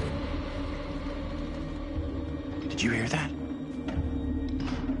 Did you hear that?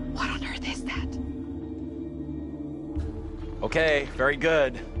 What on earth is that? Okay, very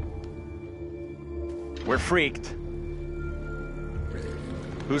good. We're freaked.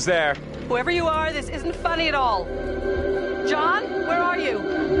 Who's there? Whoever you are, this isn't funny at all. John, where are you?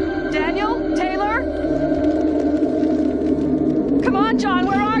 Daniel? Taylor? Come on, John,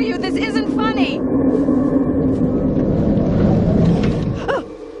 where are you? This isn't funny.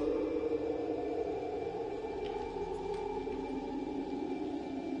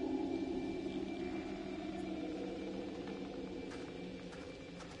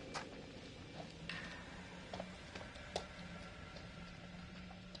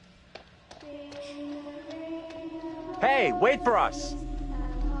 Hey, wait for us!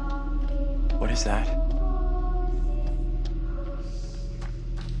 What is that?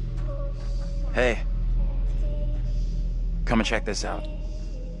 Hey. Come and check this out.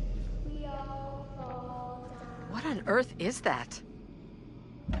 What on earth is that?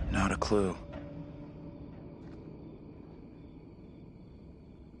 Not a clue.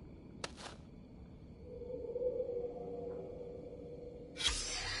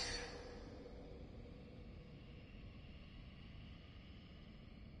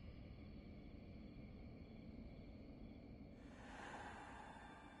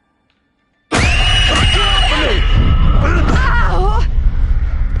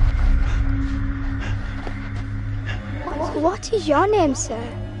 What is your name, sir?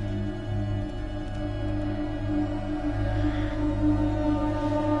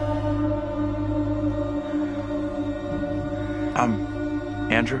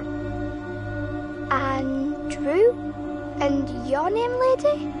 Andrew? Andrew? And your name,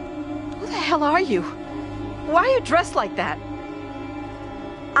 lady? Who the hell are you? Why are you dressed like that?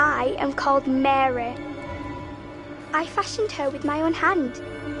 I am called Mary. I fashioned her with my own hand.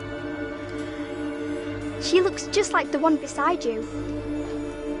 She looks just like the one beside you.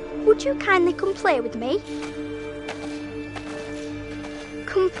 Would you kindly come play with me?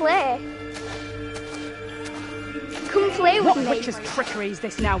 Come play. Come play with me. What witch's trickery is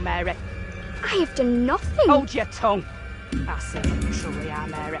this now, Mary? I have done nothing. Hold your tongue. I say you truly are,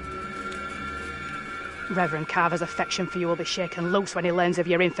 Mary. Reverend Carver's affection for you will be shaken loose when he learns of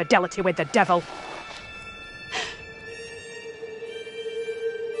your infidelity with the devil.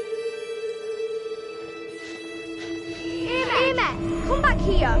 Amy, come back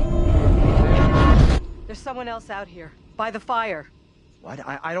here. There's someone else out here, by the fire. What?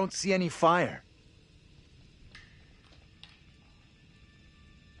 I don't see any fire.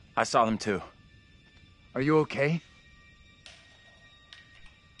 I saw them too. Are you okay?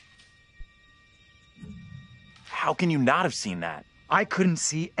 How can you not have seen that? I couldn't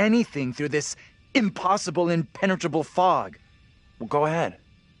see anything through this impossible, impenetrable fog. Well, go ahead.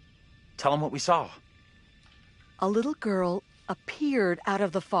 Tell them what we saw. A little girl appeared out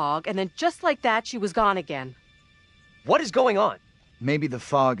of the fog, and then just like that, she was gone again. What is going on? Maybe the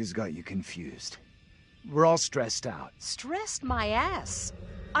fog has got you confused. We're all stressed out. Stressed my ass.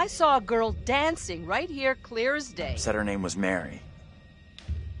 I saw a girl dancing right here, clear as day. Said her name was Mary.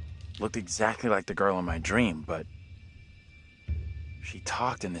 Looked exactly like the girl in my dream, but she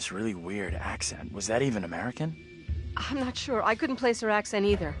talked in this really weird accent. Was that even American? I'm not sure. I couldn't place her accent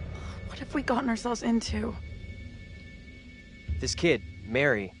either. What have we gotten ourselves into? This kid,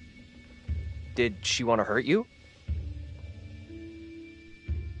 Mary, did she want to hurt you?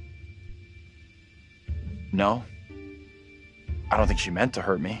 No. I don't think she meant to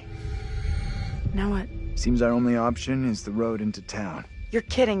hurt me. Now what? Seems our only option is the road into town. You're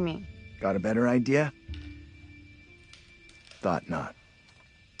kidding me. Got a better idea? Thought not.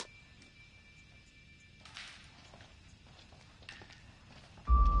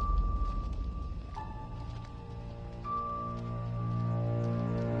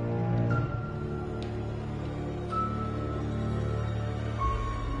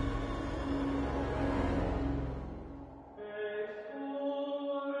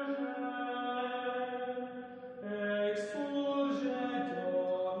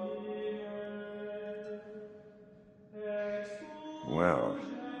 Well,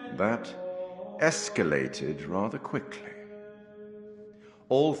 that escalated rather quickly.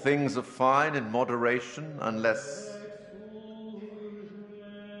 All things are fine in moderation unless...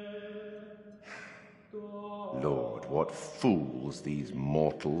 Lord, what fools these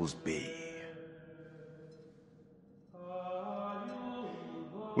mortals be.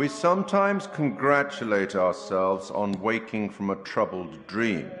 We sometimes congratulate ourselves on waking from a troubled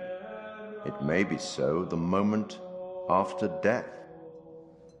dream. It may be so the moment after death.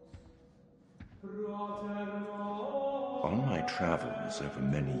 On my travels over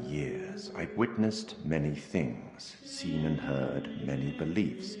many years, I've witnessed many things, seen and heard many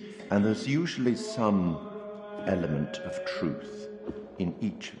beliefs, and there's usually some element of truth in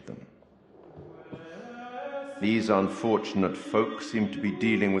each of them. These unfortunate folk seem to be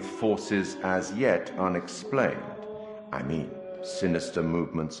dealing with forces as yet unexplained. I mean, sinister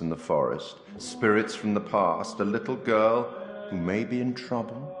movements in the forest, spirits from the past, a little girl who may be in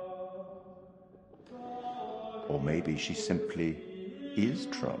trouble. Or maybe she simply is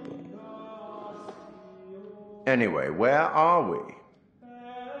trouble. Anyway, where are we?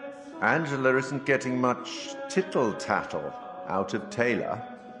 Angela isn't getting much tittle-tattle out of Taylor.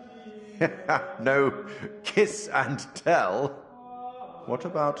 No kiss and tell. What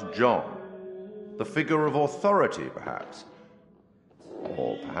about John? The figure of authority, perhaps?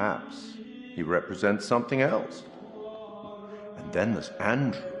 Or perhaps he represents something else. And then there's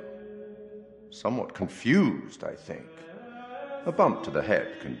Andrew. Somewhat confused, I think. A bump to the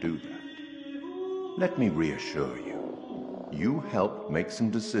head can do that. Let me reassure you. You helped make some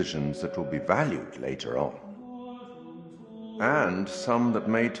decisions that will be valued later on. And some that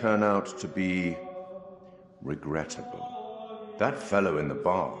may turn out to be regrettable. That fellow in the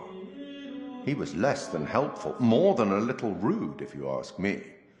bar, he was less than helpful, more than a little rude, if you ask me.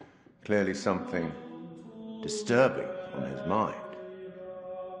 Clearly something disturbing on his mind.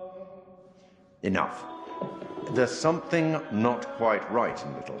 Enough. There's something not quite right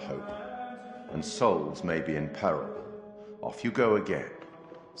in Little Hope, and souls may be in peril. Off you go again.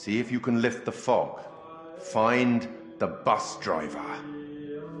 See if you can lift the fog. Find the bus driver.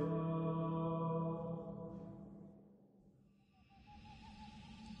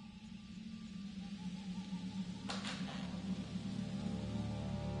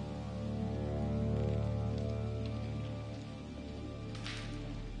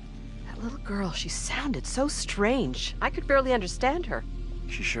 girl, she sounded so strange. I could barely understand her.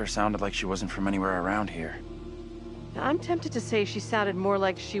 She sure sounded like she wasn't from anywhere around here. I'm tempted to say she sounded more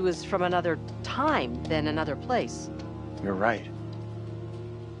like she was from another time than another place. You're right.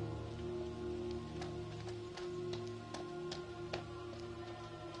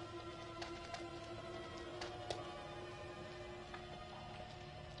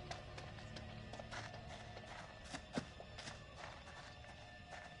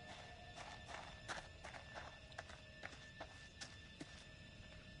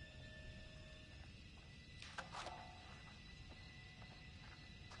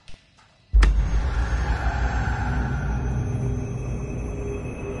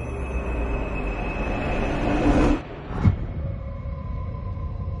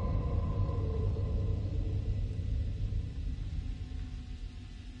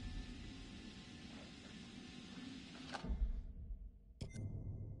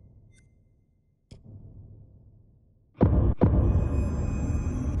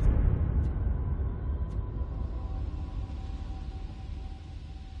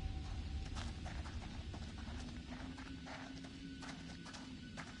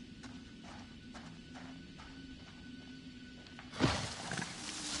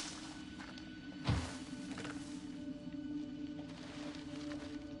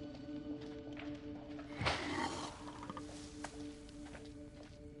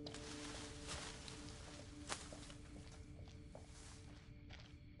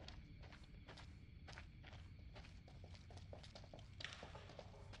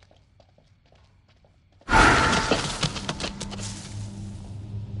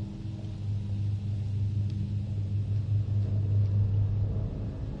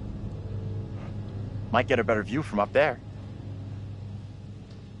 Might get a better view from up there.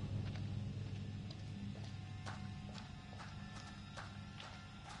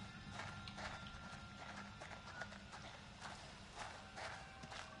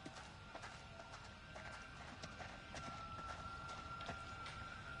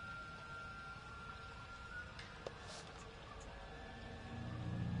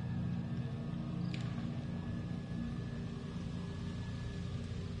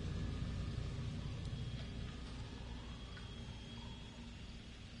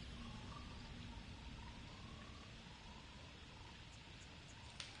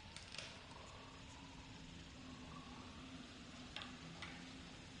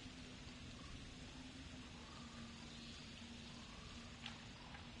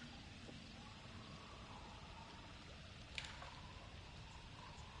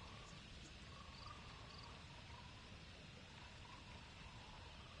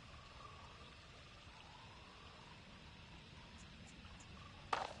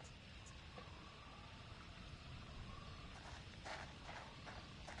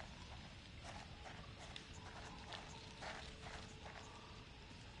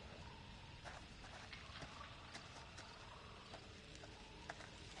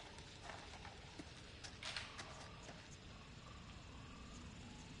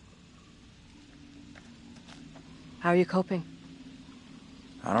 How are you coping?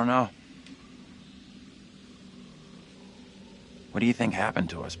 I don't know. What do you think happened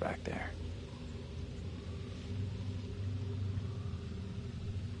to us back there?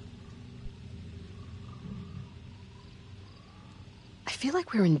 I feel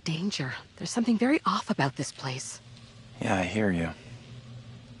like we're in danger. There's something very off about this place. Yeah, I hear you.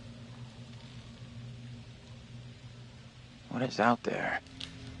 What is out there?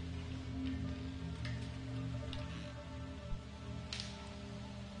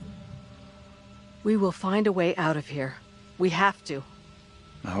 We will find a way out of here. We have to.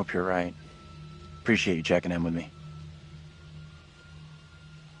 I hope you're right. Appreciate you checking in with me.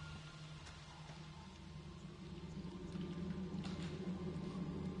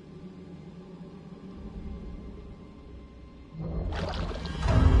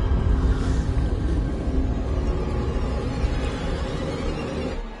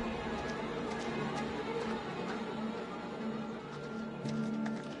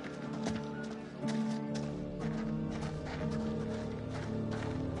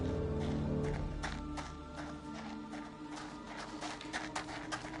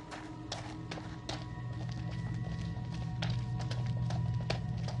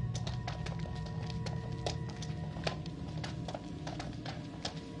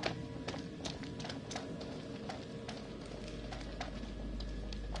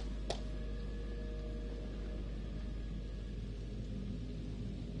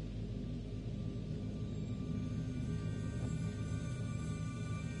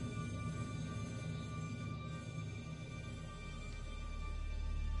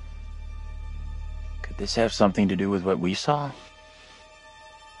 this have something to do with what we saw?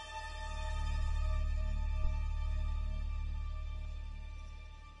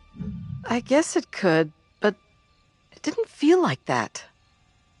 I guess it could, but it didn't feel like that.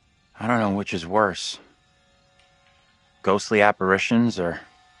 I don't know which is worse. Ghostly apparitions or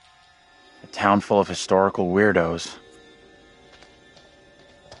a town full of historical weirdos.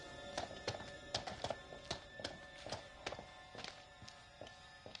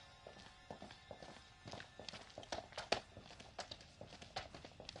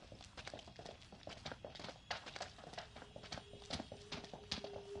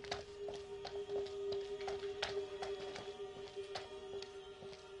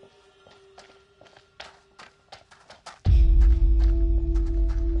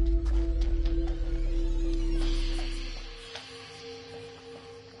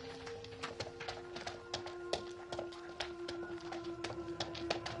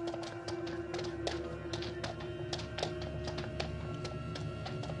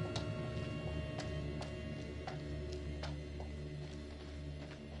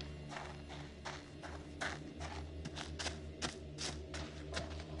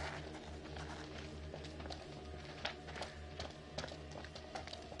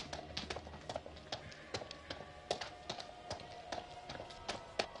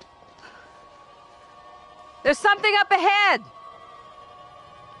 There's something up ahead!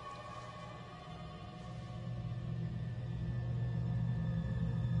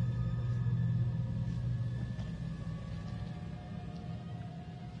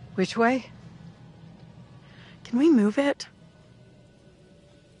 Which way? Can we move it?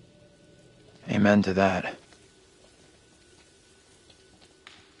 Amen to that.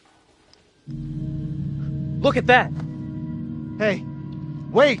 Look at that! Hey,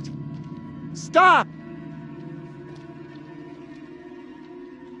 wait! Stop!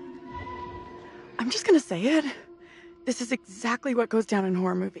 I'm just gonna say it. This is exactly what goes down in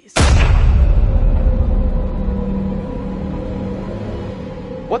horror movies.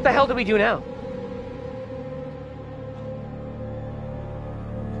 What the hell do we do now?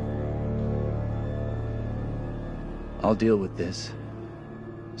 I'll deal with this.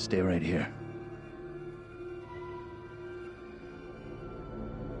 Stay right here.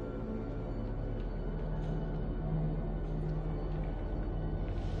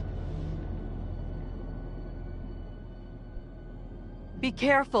 Be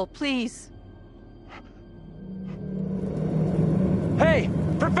careful, please. Hey,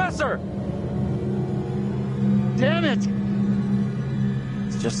 Professor! Damn it!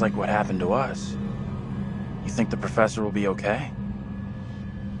 It's just like what happened to us. You think the professor will be okay?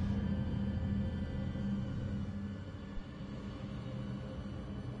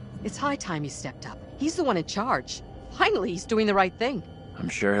 It's high time he stepped up. He's the one in charge. Finally, he's doing the right thing. I'm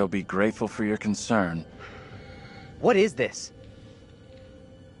sure he'll be grateful for your concern. What is this?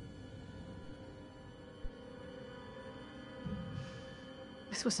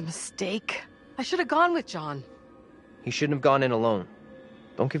 This was a mistake. I should have gone with John. He shouldn't have gone in alone.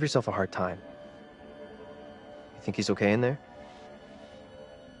 Don't give yourself a hard time. You think he's okay in there?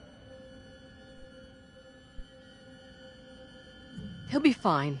 He'll be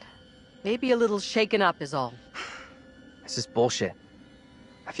fine. Maybe a little shaken up is all. This is bullshit.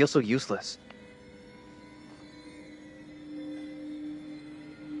 I feel so useless.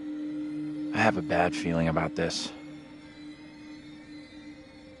 I have a bad feeling about this.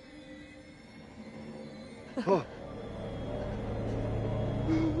 Oh.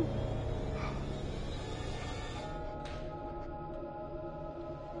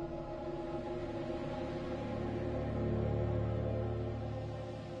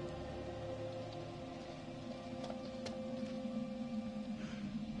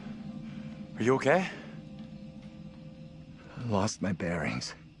 Are you okay? I lost my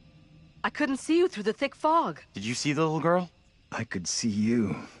bearings. I couldn't see you through the thick fog. Did you see the little girl? I could see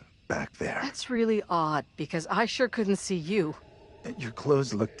you back there. That's really odd, because I sure couldn't see you. Your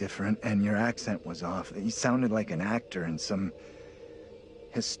clothes looked different, and your accent was off. You sounded like an actor in some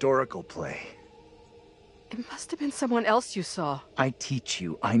historical play. It must have been someone else you saw. I teach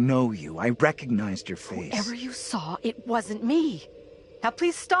you. I know you. I recognized your face. Whoever you saw, it wasn't me. Now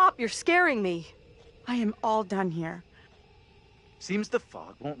please stop. You're scaring me. I am all done here. Seems the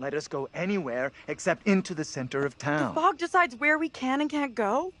fog won't let us go anywhere except into the center of town. The fog decides where we can and can't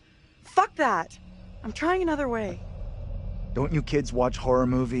go? Fuck that. I'm trying another way. Don't you kids watch horror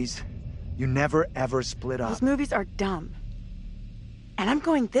movies? You never ever split up. Those movies are dumb. And I'm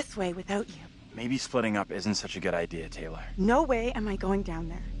going this way without you. Maybe splitting up isn't such a good idea, Taylor. No way am I going down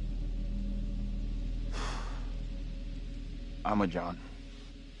there. I'm with John.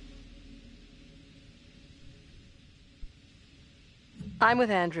 I'm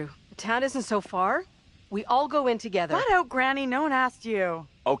with Andrew. The town isn't so far. We all go in together. Flat out, Granny. No one asked you.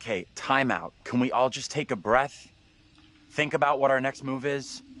 Okay, time out. Can we all just take a breath? Think about what our next move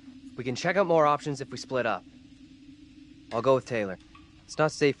is? We can check out more options if we split up. I'll go with Taylor. It's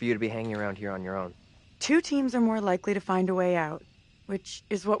not safe for you to be hanging around here on your own. 2 teams are more likely to find a way out, which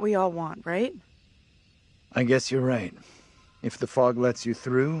is what we all want, right? I guess you're right. If the fog lets you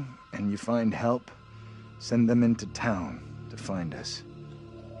through, and you find help, send them into town to find us.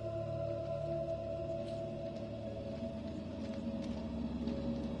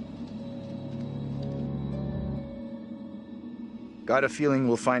 Got a feeling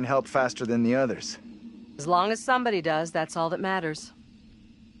we'll find help faster than the others. As long as somebody does, that's all that matters.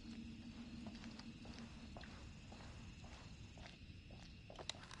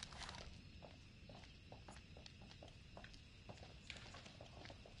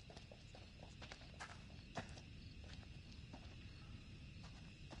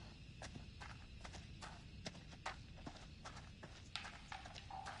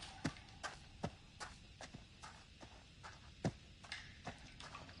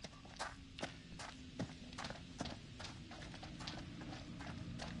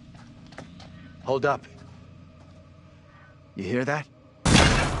 Hold up. You hear that?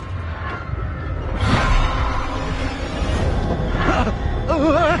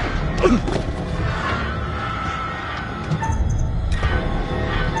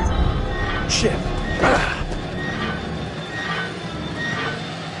 Shit.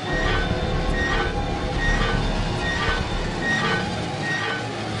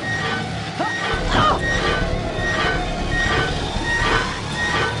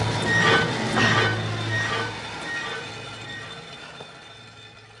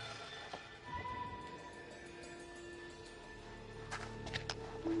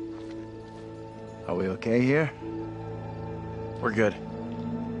 Are we okay here? We're good.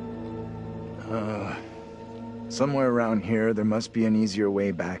 Somewhere around here, there must be an easier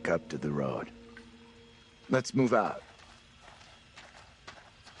way back up to the road. Let's move out.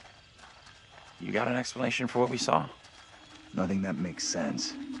 You got an explanation for what we saw? Nothing that makes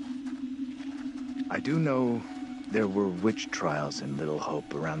sense. I do know there were witch trials in Little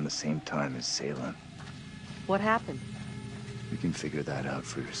Hope around the same time as Salem. What happened? You can figure that out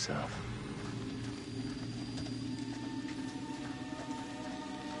for yourself.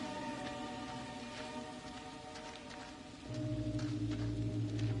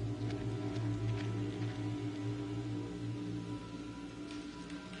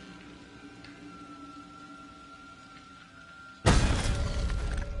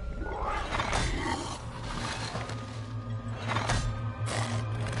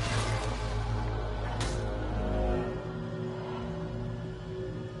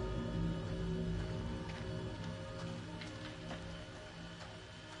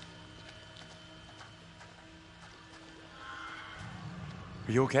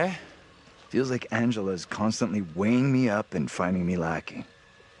 Are you okay? Feels like Angela's constantly weighing me up and finding me lacking.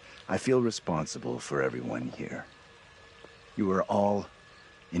 I feel responsible for everyone here. You are all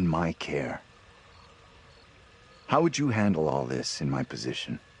in my care. How would you handle all this in my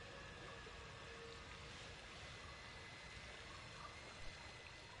position?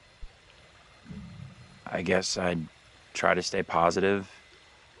 I guess I'd try to stay positive,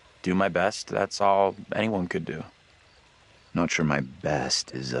 do my best. That's all anyone could do. Not sure my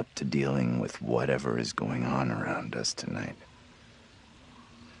best is up to dealing with whatever is going on around us tonight.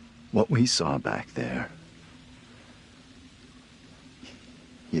 What we saw back there,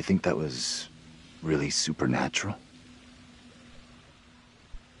 you think that was really supernatural?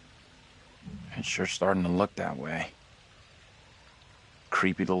 It's sure starting to look that way.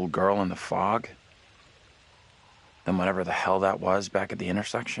 Creepy little girl in the fog. Then whatever the hell that was back at the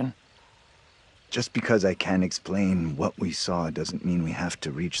intersection. Just because I can't explain what we saw doesn't mean we have to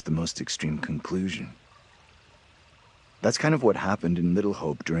reach the most extreme conclusion. That's kind of what happened in Little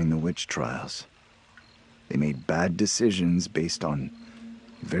Hope during the witch trials. They made bad decisions based on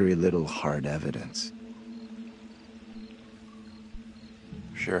very little hard evidence.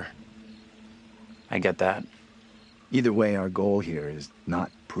 Sure. I get that. Either way, our goal here is not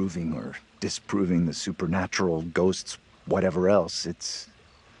proving or disproving the supernatural, ghosts, whatever else. It's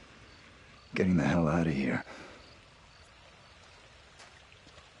getting the hell out of here.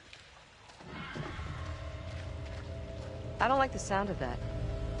 I don't like the sound of that.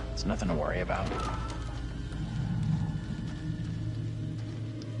 It's nothing to worry about.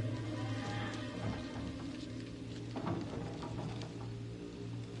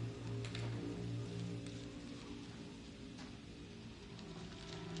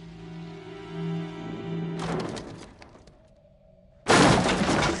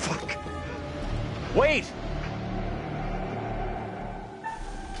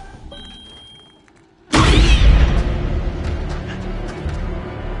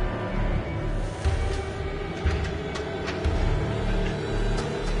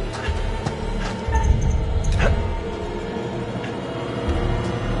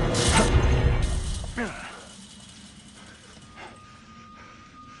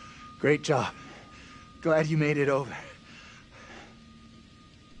 Great job. Glad you made it over.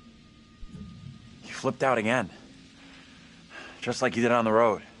 You flipped out again. Just like you did on the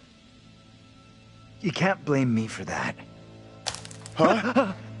road. You can't blame me for that.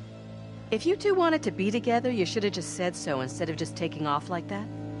 Huh? If you two wanted to be together, you should have just said so instead of just taking off like that.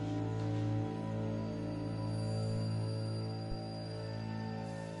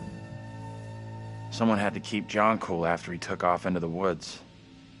 Someone had to keep John cool after he took off into the woods.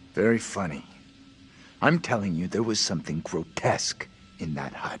 Very funny. I'm telling you, there was something grotesque in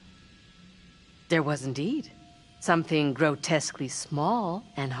that hut. There was indeed. Something grotesquely small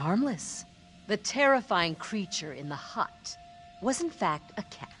and harmless. The terrifying creature in the hut was in fact a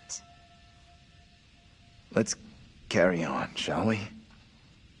cat. Let's carry on, shall we?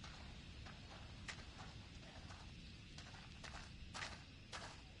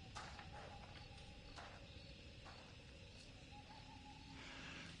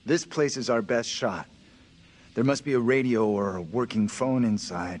 This place is our best shot. There must be a radio or a working phone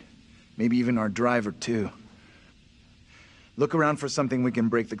inside. Maybe even our driver, too. Look around for something we can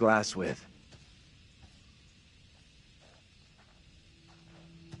break the glass with.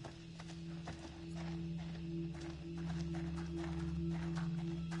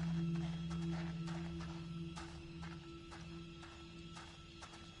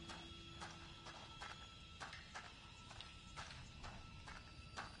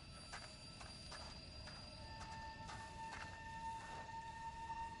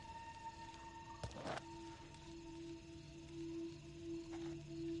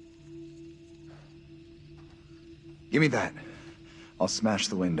 Give me that. I'll smash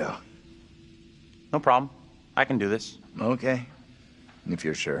the window. No problem. I can do this. Okay. If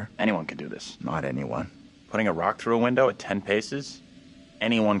you're sure. Anyone can do this. Not anyone. Putting a rock through a window at 10 paces?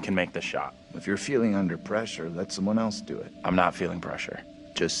 Anyone can make the shot. If you're feeling under pressure, let someone else do it. I'm not feeling pressure.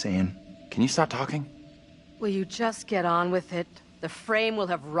 Just saying. Can you stop talking? Will you just get on with it? The frame will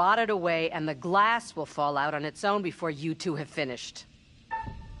have rotted away and the glass will fall out on its own before you two have finished.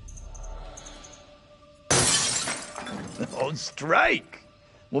 Oh, strike!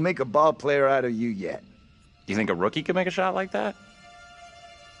 We'll make a ball player out of you yet. Do you think a rookie could make a shot like that?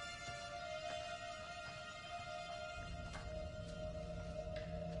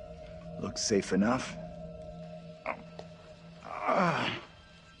 Looks safe enough.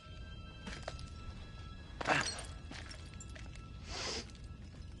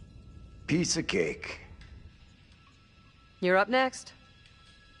 Piece of cake. You're up next.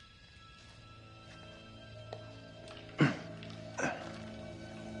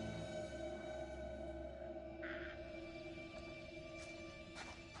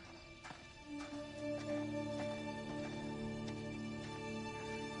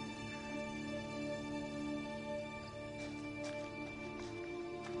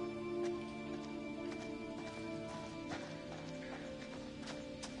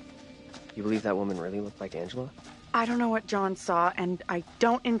 You believe that woman really looked like Angela? I don't know what John saw, and I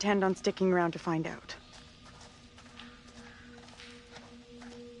don't intend on sticking around to find out.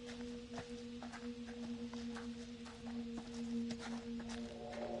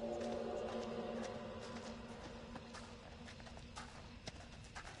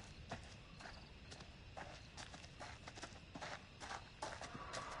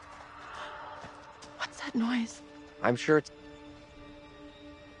 What's that noise? I'm sure it's...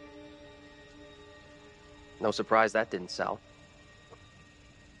 No surprise that didn't sell.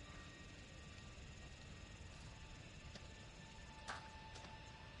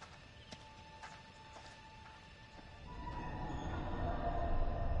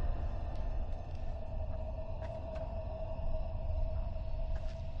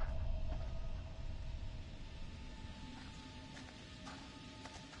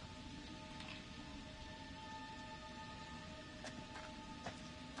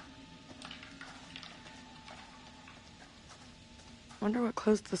 Wonder what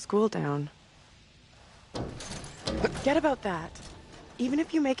closed the school down. Forget about that. Even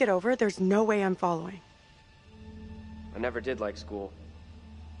if you make it over, there's no way I'm following. I never did like school.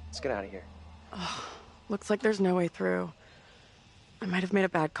 Let's get out of here. Ugh, looks like there's no way through. I might have made a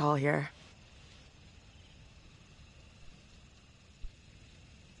bad call here.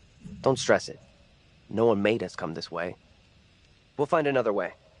 Don't stress it. No one made us come this way. We'll find another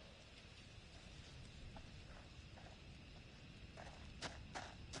way.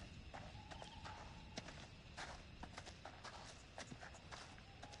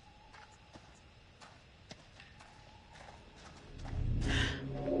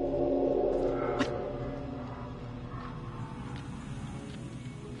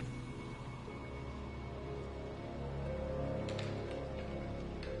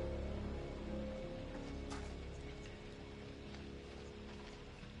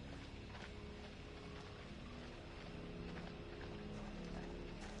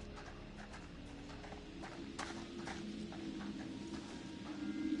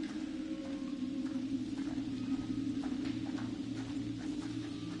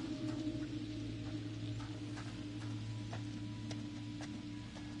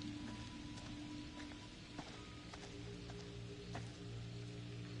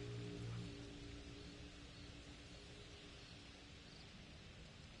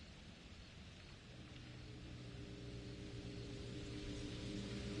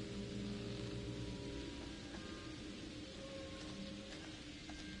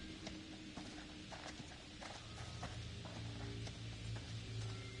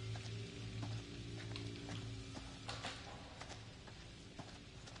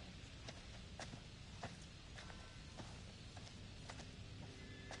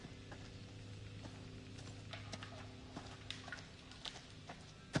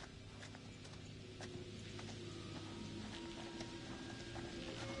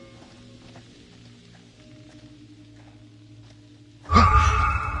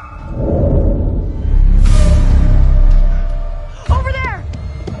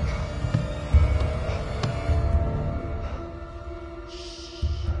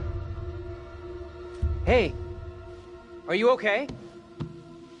 Hey, are you okay?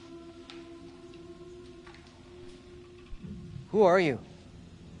 Who are you?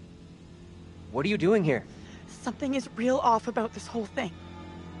 What are you doing here? Something is real off about this whole thing.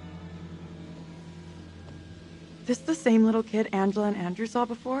 This the same little kid Angela and Andrew saw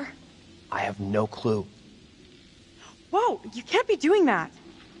before? I have no clue. Whoa, you can't be doing that.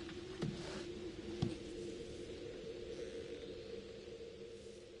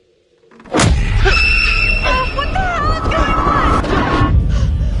 What the hell is going on?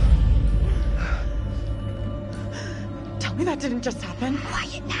 Tell me that didn't just happen.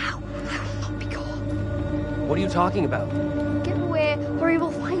 Quiet now. I will not be caught. What are you talking about? Get away, or he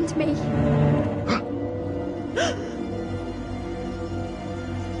will find me.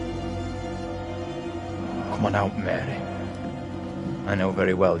 Come on out, Mary. I know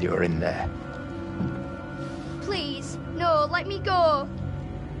very well you're in there. Please, no, let me go.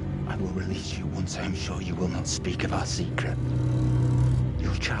 I will release you once I am sure you will not speak of our secret.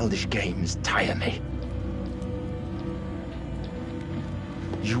 Your childish games tire me.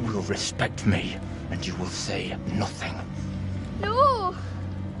 You will respect me, and you will say nothing. No!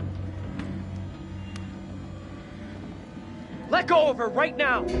 Let go of her right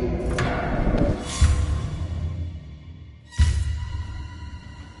now!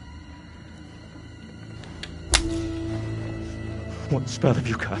 What spell have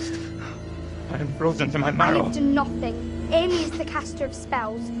you cast? I am frozen to my marrow. I have done nothing. Amy is the caster of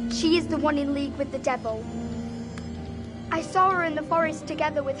spells. She is the one in league with the devil. I saw her in the forest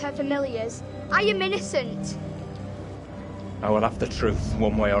together with her familiars. I am innocent. I will have the truth,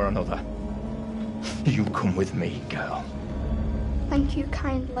 one way or another. You come with me, girl. Thank you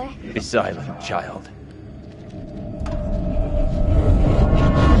kindly. Be silent, child.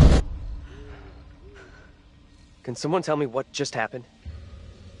 Can someone tell me what just happened?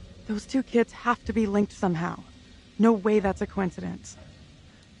 Those two kids have to be linked somehow. No way that's a coincidence.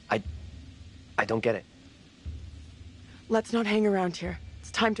 I don't get it. Let's not hang around here.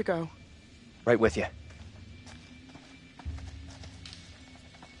 It's time to go. Right with you.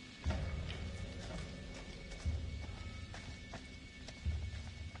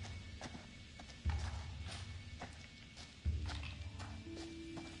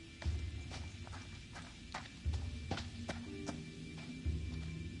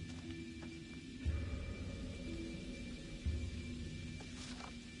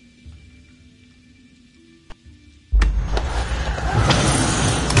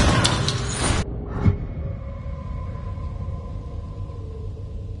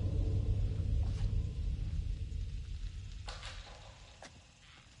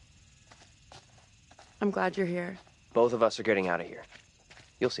 I'm glad you're here. Both of us are getting out of here.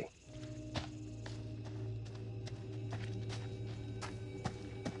 You'll see.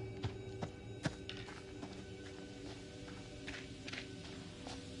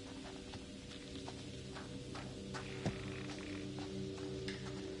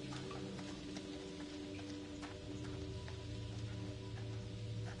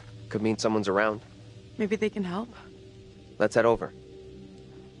 Could mean someone's around. Maybe they can help. Let's head over.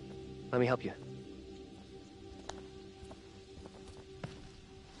 Let me help you.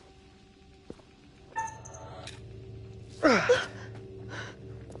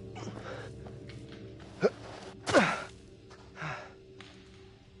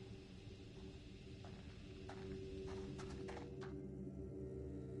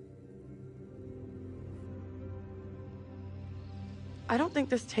 I don't think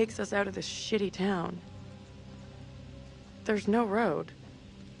this takes us out of this shitty town. There's no road.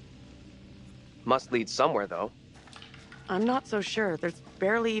 Must lead somewhere, though. I'm not so sure. There's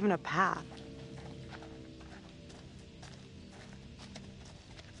barely even a path.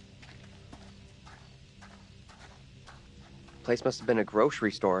 Place must have been a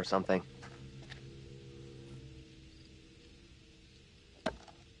grocery store or something.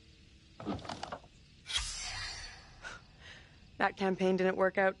 That campaign didn't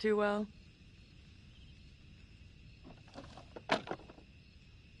work out too well.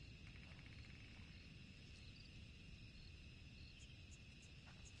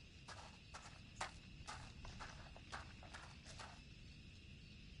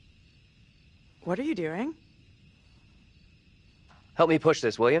 What are you doing? Help me push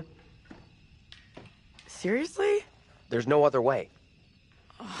this, will you? Seriously? There's no other way.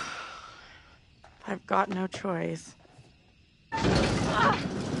 I've got no choice.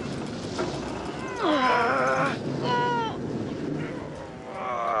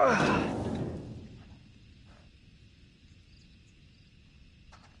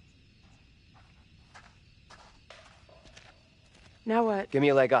 Now what? Give me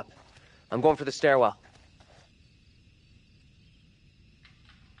a leg up. I'm going for the stairwell.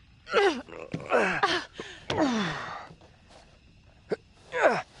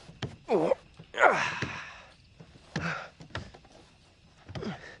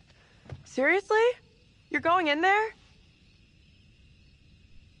 Seriously? You're going in there?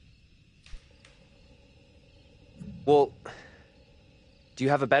 Well, do you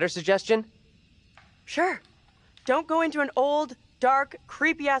have a better suggestion? Sure. Don't go into an old, dark,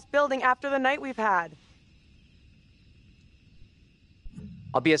 creepy-ass building after the night we've had.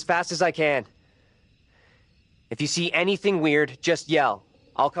 I'll be as fast as I can. If you see anything weird, just yell.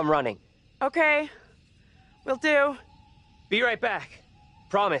 I'll come running. Okay. Will do. Be right back.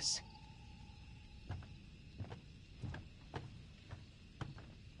 Promise.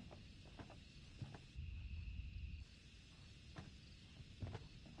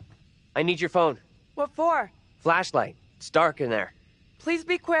 I need your phone. What for? Flashlight. It's dark in there. Please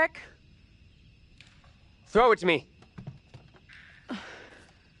be quick. Throw it to me.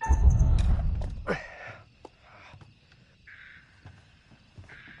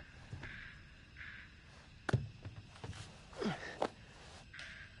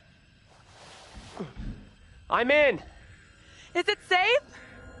 I'm in. Is it safe?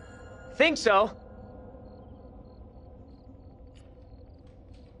 Think so.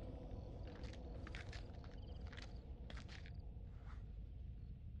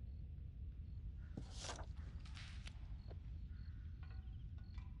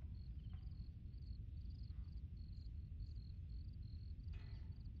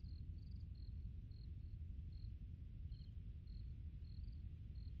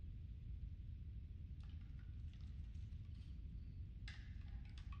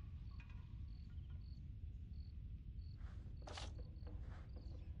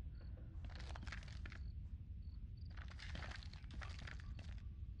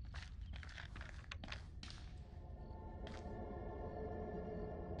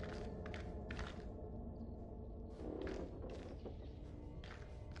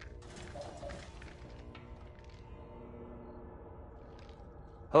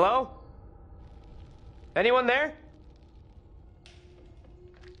 Hello? Anyone there?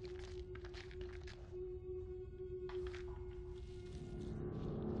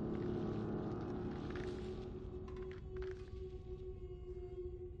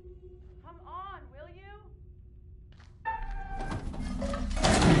 Come on, will you?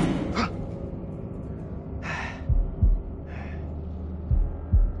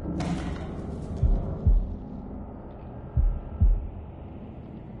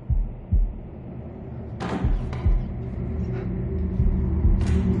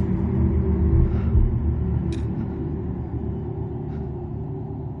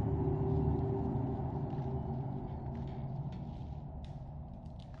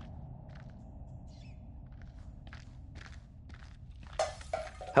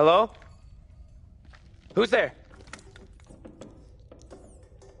 Hello? Who's there?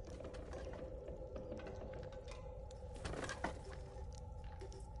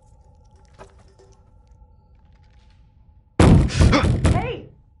 Hey!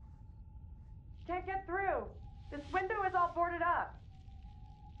 Can't get through. This window is all boarded up.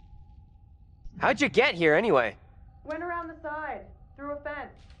 How'd you get here anyway? Went around the side, through a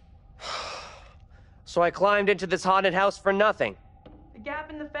fence. So I climbed into this haunted house for nothing. The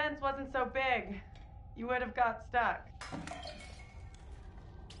gap in the fence wasn't so big. You would have got stuck.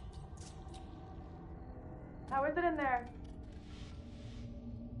 How is it in there?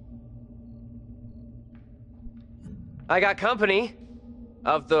 I got company.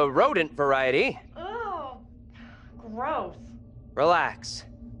 Of the rodent variety. Ugh. Gross. Relax.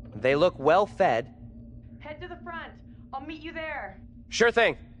 They look well fed. Head to the front. I'll meet you there. Sure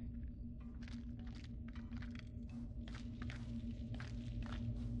thing.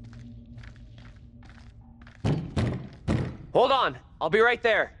 Hold on. I'll be right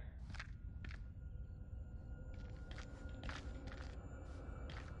there.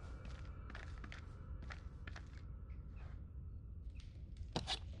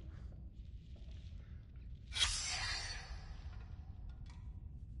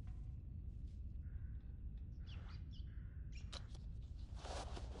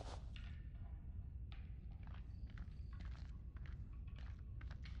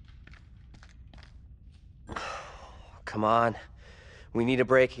 Come on. We need a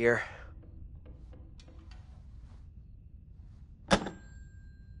break here.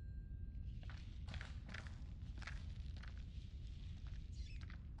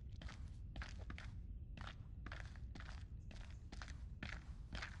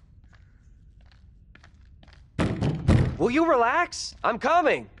 Will you relax? I'm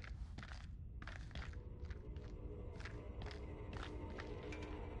coming.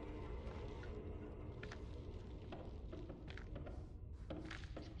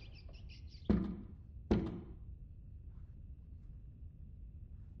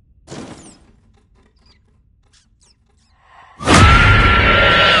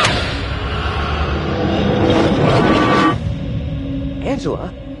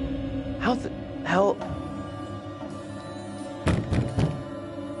 Angela? How the hell?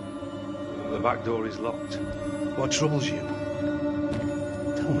 The back door is locked. What troubles you?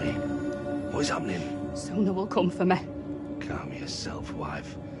 Tell me, what is happening? Sooner will come for me. Calm yourself,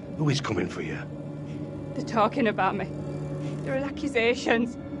 wife. Who is coming for you? They're talking about me. There are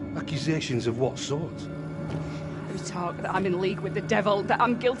accusations. Accusations of what sort? There's talk that I'm in league with the devil, that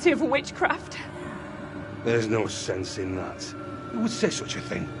I'm guilty of witchcraft. There's no sense in that. Who would say such a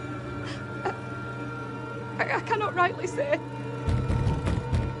thing? I cannot rightly say.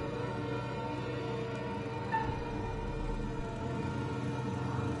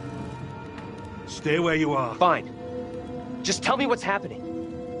 Stay where you are. Fine. Just tell me what's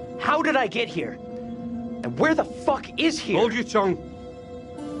happening. How did I get here? And where the fuck is here? Hold your tongue.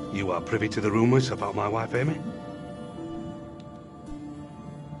 You are privy to the rumors about my wife, Amy?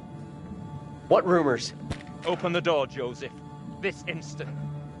 What rumors? Open the door, Joseph. This instant.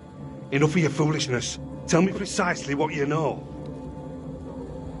 Enough of your foolishness. Tell me precisely what you know.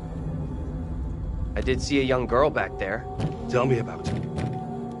 I did see a young girl back there. Tell me about it.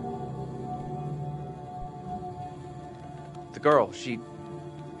 The girl, she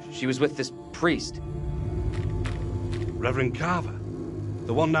was with this priest. Reverend Carver?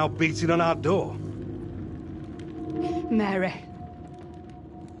 The one now beating on our door? Mary.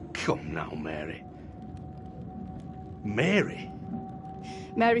 Come now, Mary. Mary?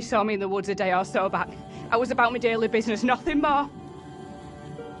 Mary saw me in the woods a day or so back. I was about my daily business, nothing more.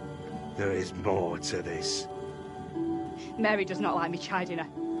 There is more to this. Mary does not like me chiding her.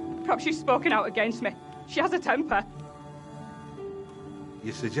 Perhaps she's spoken out against me. She has a temper.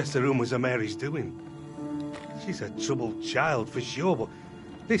 You suggest the rumors are Mary's doing? She's a troubled child for sure, but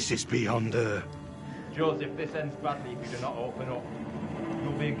this is beyond her. Joseph, this ends badly if you do not open up.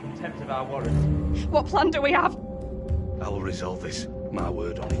 You'll be in contempt of our warrant. What plan do we have? I will resolve this. My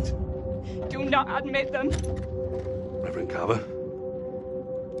word on it. Do not admit them. Reverend Carver.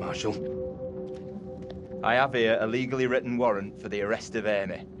 Marshal. I have here a legally written warrant for the arrest of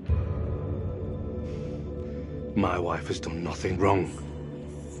Amy. My wife has done nothing wrong.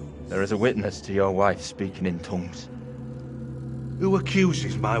 There is a witness to your wife speaking in tongues. Who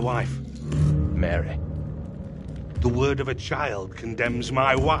accuses my wife? Mary. The word of a child condemns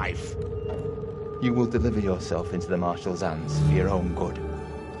my wife. You will deliver yourself into the Marshal's hands for your own good.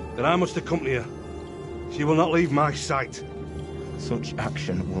 Then I must accompany her. She will not leave my sight. Such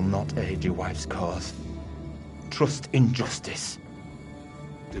action will not aid your wife's cause. Trust in justice.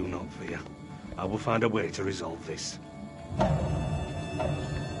 Do not fear. I will find a way to resolve this.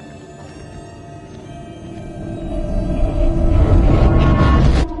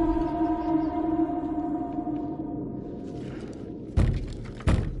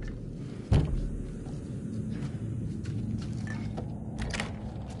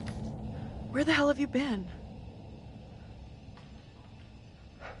 Where the hell have you been?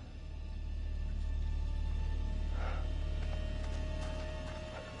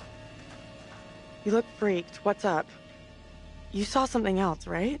 You look freaked. What's up? You saw something else,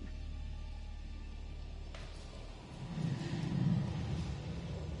 right?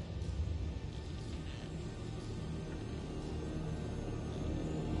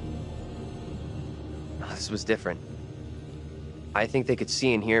 This was different. I think they could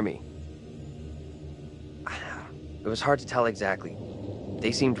see and hear me. It was hard to tell exactly.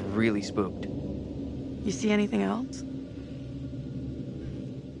 They seemed really spooked. You see anything else?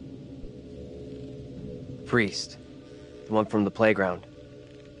 Priest. The one from the playground.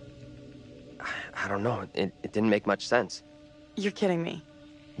 I don't know. It didn't make much sense. You're kidding me.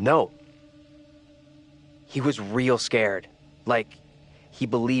 No. He was real scared. Like, he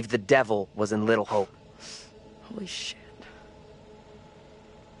believed the devil was in Little Hope. Holy shit.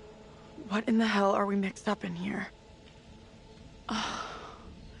 What in the hell are we mixed up in here? Oh.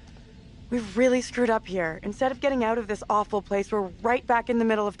 We've really screwed up here. Instead of getting out of this awful place, we're right back in the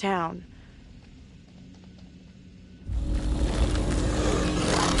middle of town.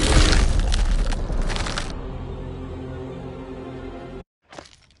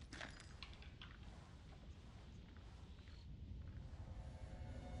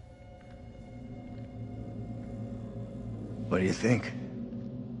 What do you think?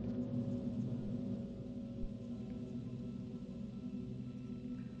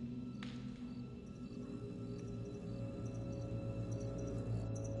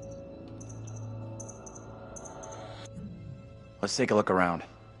 Let's take a look around.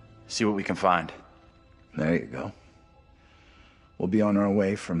 See what we can find. There you go. We'll be on our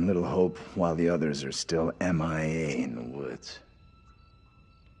way from Little Hope while the others are still MIA in the woods.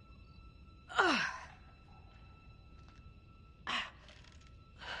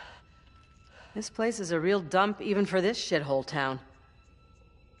 This place is a real dump even for this shithole town.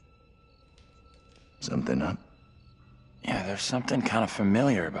 Something up? Yeah, there's something kind of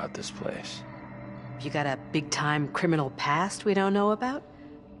familiar about this place. You got a big-time criminal past we don't know about?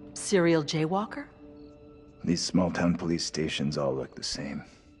 Serial jaywalker? These small-town police stations all look the same.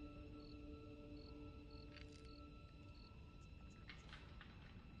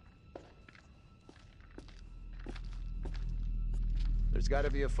 There's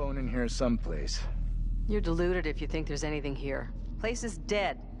gotta be a phone in here someplace. You're deluded if you think there's anything here. Place is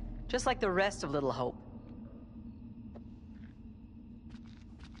dead, just like the rest of Little Hope.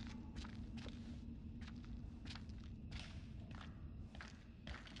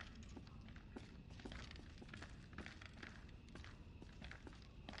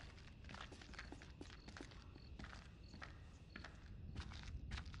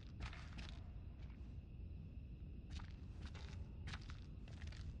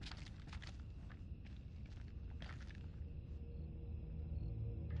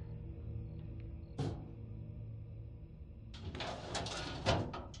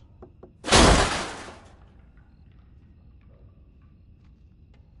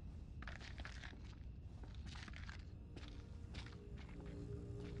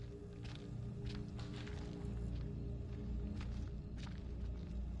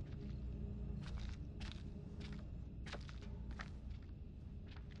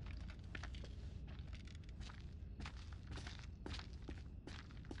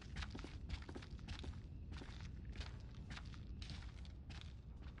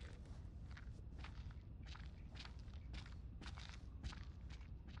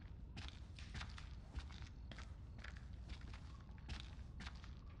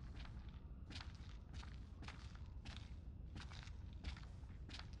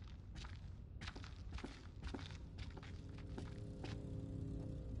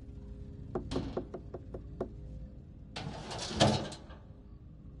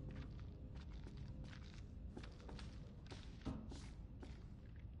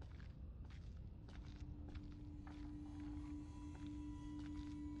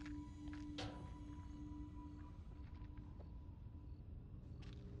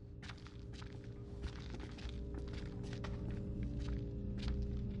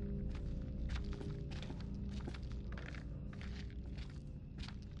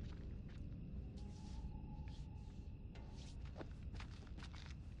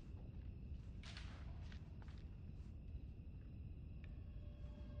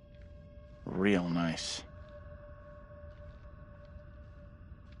 Real nice.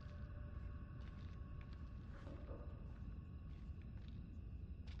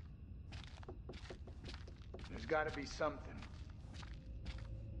 There's gotta be something.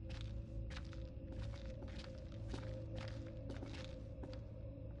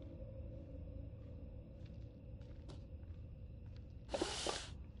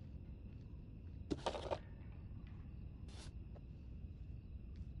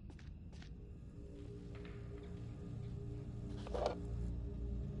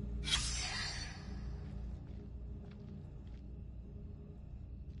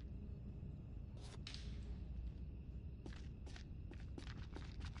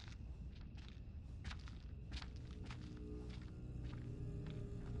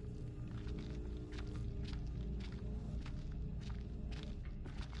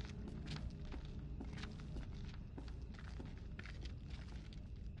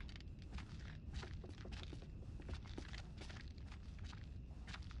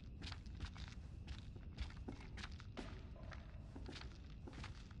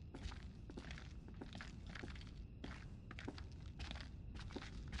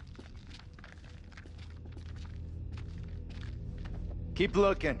 Keep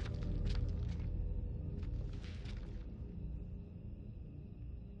looking.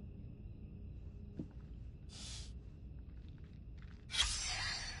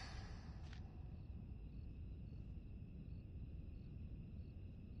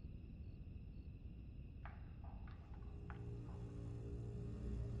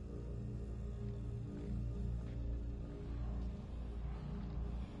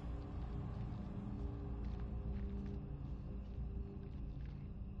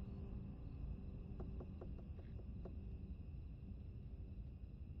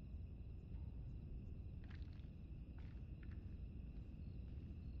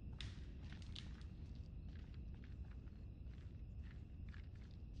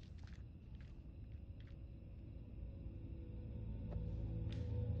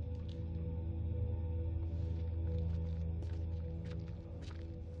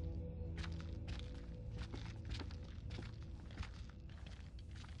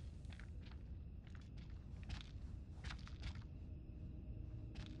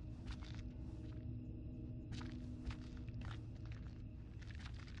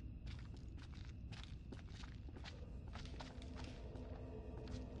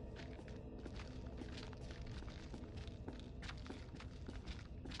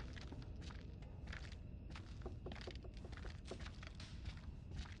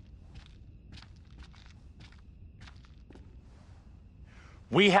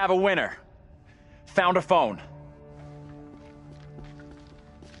 We have a winner. Found a phone.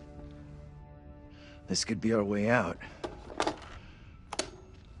 This could be our way out.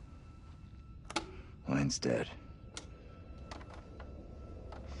 Line's dead.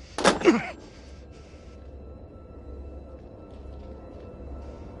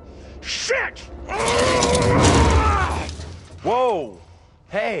 Shit! Whoa!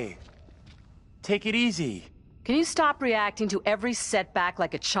 Hey! Take it easy. Can you stop reacting to every setback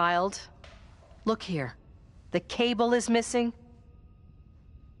like a child? Look here. The cable is missing.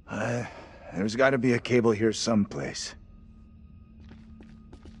 There's gotta be a cable here someplace.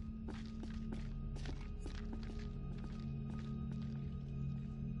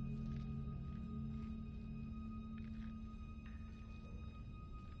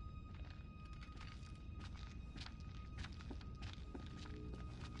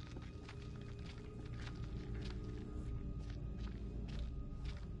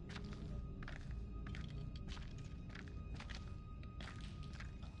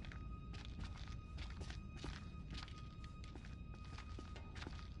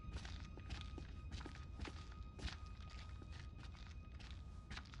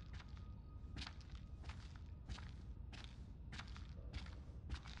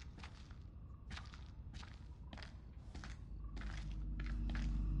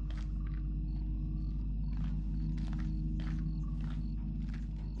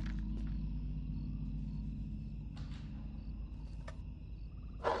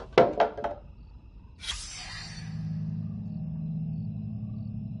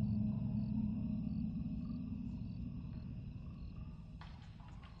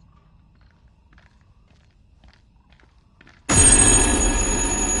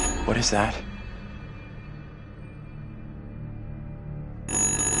 What is that?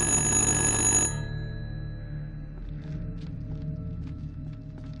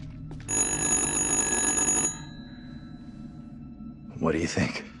 What do you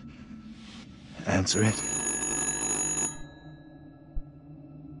think? Answer it.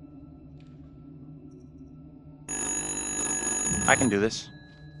 I can do this.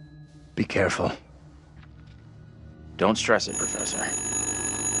 Be careful. Don't stress it, Professor.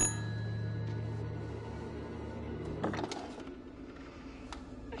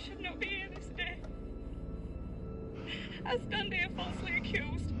 I should not be here this day. I stand here falsely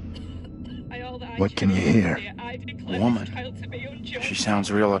accused. What can you hear? Woman. She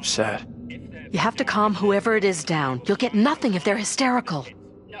sounds real upset. You have to calm whoever it is down. You'll get nothing if they're hysterical.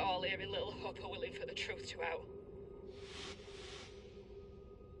 Not all here in Little Hope are willing for the truth to out.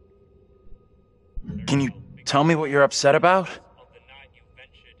 Can you tell me what you're upset about?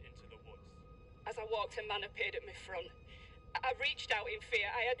 As I walked, a man appeared at my front. I reached out in fear.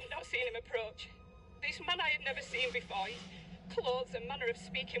 I had not seen him approach. This man I had never seen before. His clothes and manner of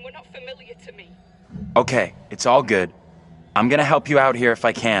speaking were not familiar to me. Okay, it's all good. I'm gonna help you out here if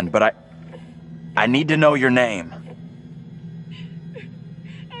I can, but I need to know your name.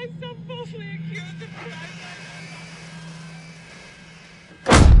 I stand falsely accused of crime.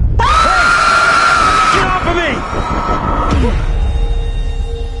 Get off of me!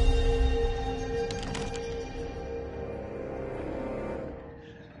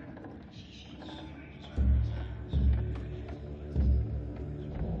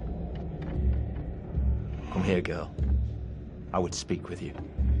 Come here, girl. I would speak with you.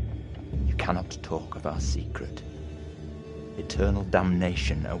 You cannot talk of our secret. Eternal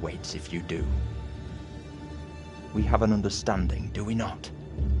damnation awaits if you do. We have an understanding, do we not?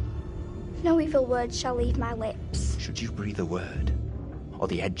 No evil word shall leave my lips. Should you breathe a word, or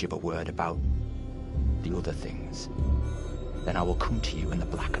the edge of a word about the other things, then I will come to you in the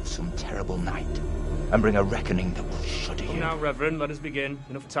black of some terrible night, and bring a reckoning that will shudder you. Now, Reverend, let us begin.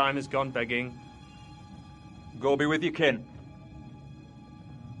 Enough time has gone begging. Go be with your kin.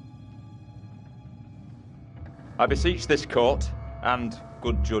 I beseech this court, and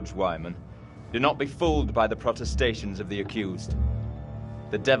good Judge Wyman, do not be fooled by the protestations of the accused.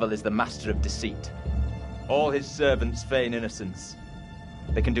 The devil is the master of deceit. All his servants feign innocence.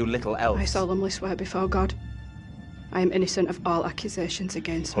 They can do little else. I solemnly swear before God, I am innocent of all accusations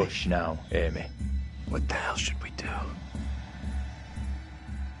against me. Hush now, Amy. What the hell should we do?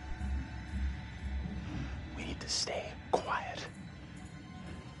 We need to stay quiet.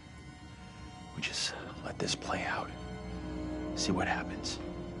 We just let this play out. See what happens.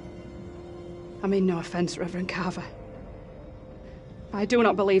 I mean no offence, Reverend Carver. I do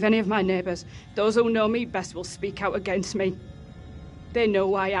not believe any of my neighbours. Those who know me best will speak out against me. They know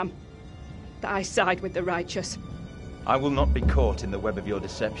who I am, that I side with the righteous. I will not be caught in the web of your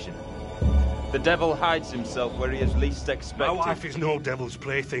deception. The devil hides himself where he is least expected. My wife is no devil's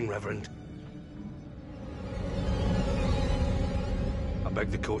plaything, Reverend. I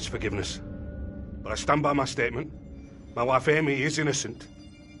beg the court's forgiveness, but I stand by my statement. My wife Amy is innocent.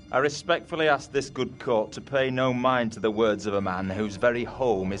 I respectfully ask this good court to pay no mind to the words of a man whose very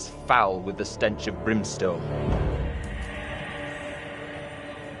home is foul with the stench of brimstone.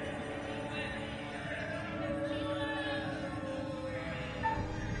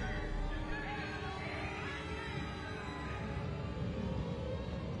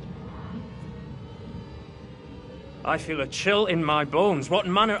 I feel a chill in my bones. What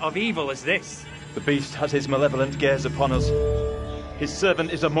manner of evil is this? The beast has his malevolent gaze upon us. His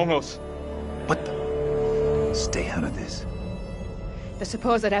servant is among us. What the? Stay out of this. The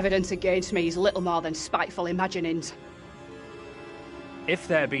supposed evidence against me is little more than spiteful imaginings. If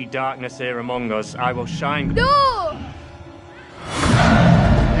there be darkness here among us, I will shine. No!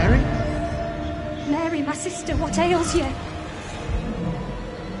 Mary? Mary, my sister, what ails you?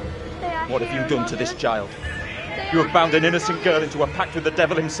 What have you done to this child? You have bound an innocent girl into a pact with the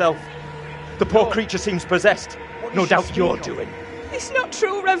devil himself. The poor creature seems possessed. No doubt you're doing. It's not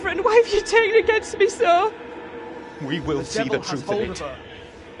true, Reverend. Why have you taken against me so? We will see the truth of it.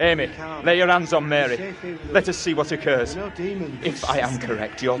 Amy, lay your hands on Mary. Let us see what occurs. If I am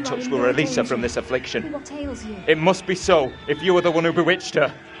correct, your touch will release her from this affliction. What ails you? It must be so, if you are the one who bewitched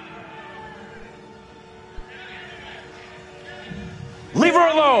her. Leave her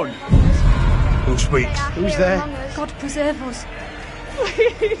alone! Who speaks? Who's there? God preserve us.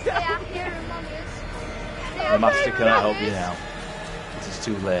 Please. They are here among us. The Master cannot help you now. It is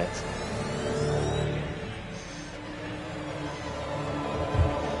too late.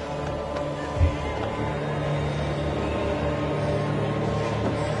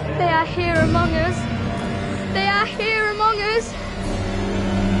 They are here among us. They are here among us.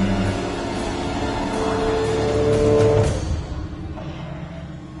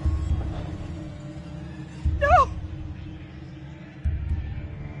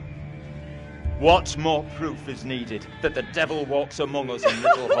 What more proof is needed that the devil walks among us in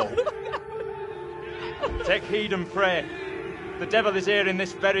Little Hope? Take heed and pray. The devil is here in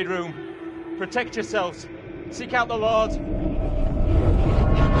this very room. Protect yourselves. Seek out the Lord.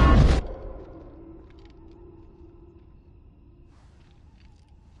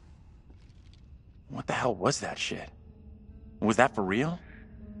 What the hell was that shit? Was that for real?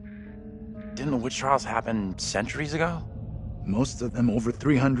 Didn't the witch trials happen centuries ago? Most of them over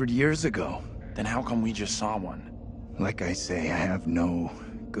 300 years ago. Then how come we just saw one? Like I say, I have no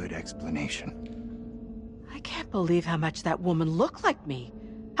good explanation. I can't believe how much that woman looked like me.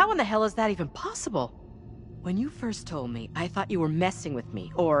 How in the hell is that even possible? When you first told me, I thought you were messing with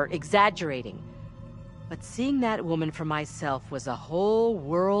me, or exaggerating. But seeing that woman for myself was a whole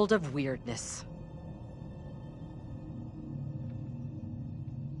world of weirdness.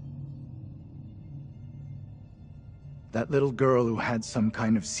 That little girl who had some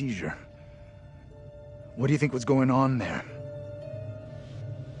kind of seizure. What do you think was going on there?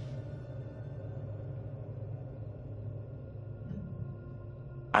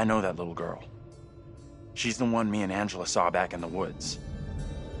 I know that little girl. She's the one me and Angela saw back in the woods.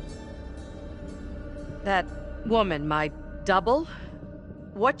 That woman, my double?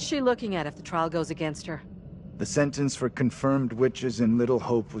 What's she looking at if the trial goes against her? The sentence for confirmed witches in Little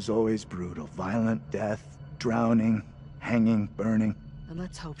Hope was always brutal. Violent death, drowning, hanging, burning. And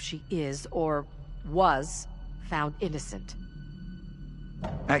let's hope she is, or was, found innocent.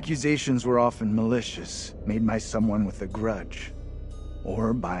 Accusations were often malicious, made by someone with a grudge.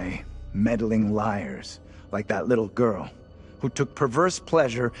 Or by meddling liars, like that little girl, who took perverse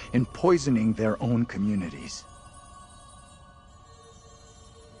pleasure in poisoning their own communities.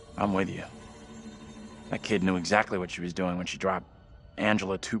 I'm with you. That kid knew exactly what she was doing when she dropped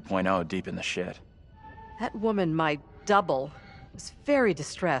Angela 2.0 deep in the shit. That woman, my double, was very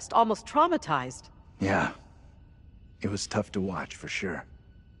distressed, almost traumatized. Yeah. It was tough to watch, for sure.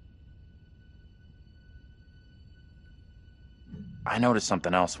 I noticed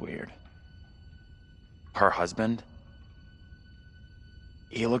something else weird. Her husband?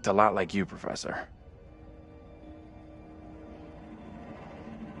 He looked a lot like you, Professor.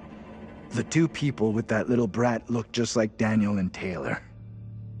 The two people with that little brat looked just like Daniel and Taylor.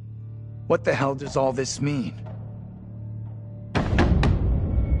 What the hell does all this mean?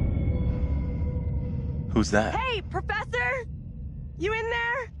 Who's that? Hey, Professor! You in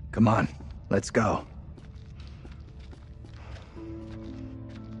there? Come on, let's go.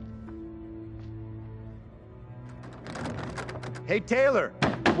 Hey, Taylor!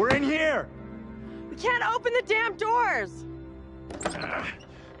 We're in here! We can't open the damn doors!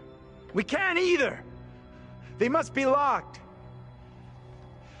 We can't either! They must be locked.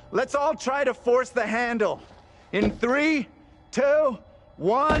 Let's all try to force the handle. In 3, 2,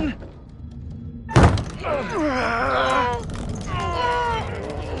 1...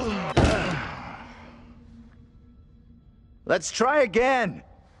 Let's try again.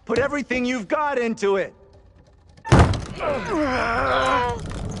 Put everything you've got into it.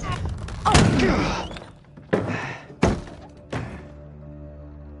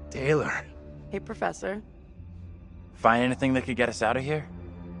 Taylor. Hey, Professor. Find anything that could get us out of here?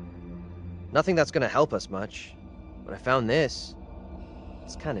 Nothing that's gonna help us much. But I found this.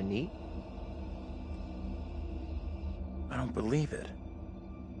 It's kinda neat. I don't believe it.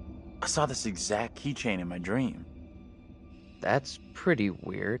 I saw this exact keychain in my dream. That's pretty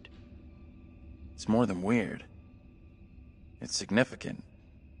weird. It's more than weird. It's significant.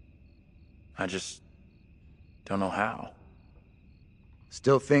 I just don't know how.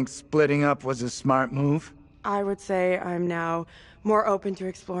 Still think splitting up was a smart move? I would say I'm now more open to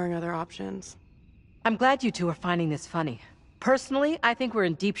exploring other options. I'm glad you two are finding this funny. Personally, I think we're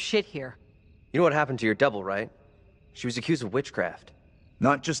in deep shit here. You know what happened to your double, right? She was accused of witchcraft.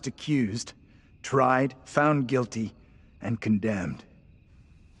 Not just accused. Tried, found guilty, and condemned.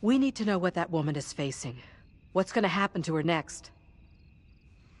 We need to know what that woman is facing. What's gonna happen to her next?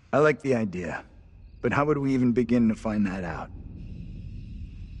 I like the idea. But how would we even begin to find that out?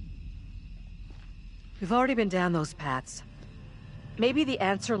 We've already been down those paths. Maybe the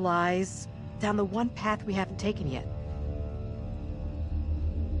answer lies down the one path we haven't taken yet.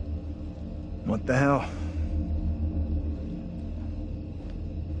 What the hell?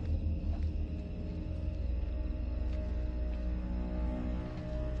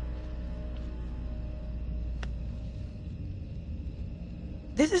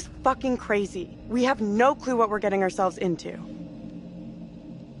 This is fucking crazy. We have no clue what we're getting ourselves into.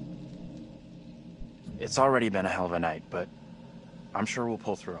 It's already been a hell of a night, but I'm sure we'll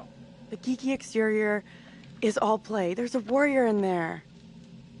pull through. The geeky exterior is all play. There's a warrior in there.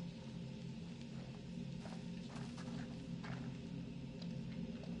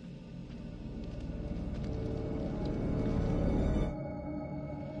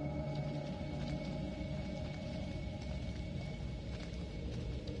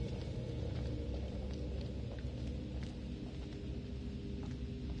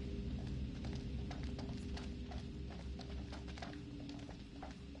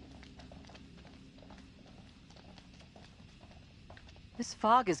 This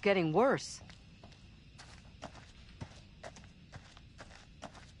fog is getting worse.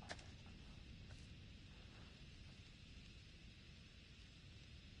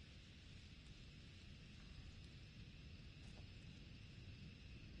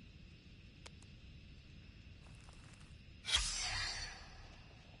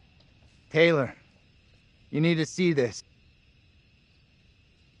 Taylor, you need to see this.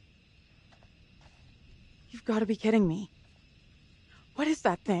 You've got to be kidding me. What is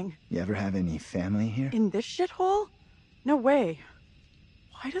that thing? You ever have any family here? In this shithole? No way.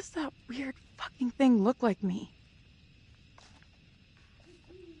 Why does that weird fucking thing look like me?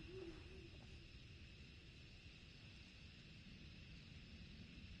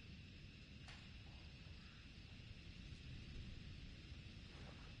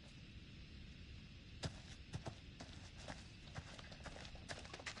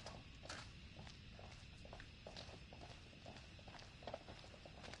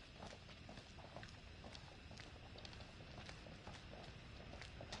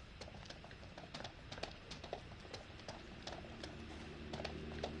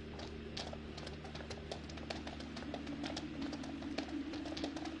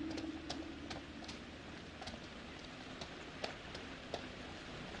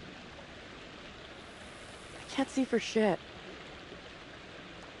 Can't see for shit.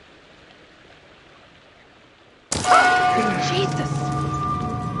 Jesus!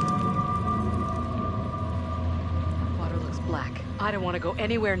 Water looks black. I don't want to go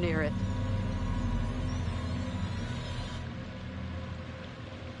anywhere near it.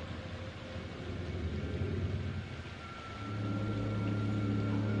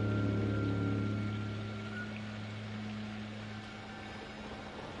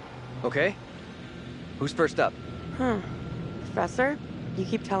 Okay. Who's first up? Professor, you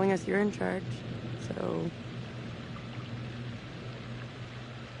keep telling us you're in charge, so...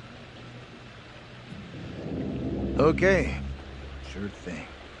 Okay. Sure thing.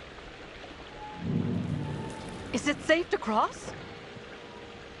 Is it safe to cross?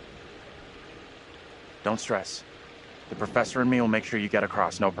 Don't stress. The professor and me will make sure you get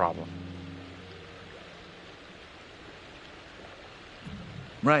across, no problem.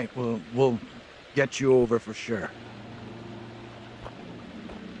 Right, we'll get you over for sure.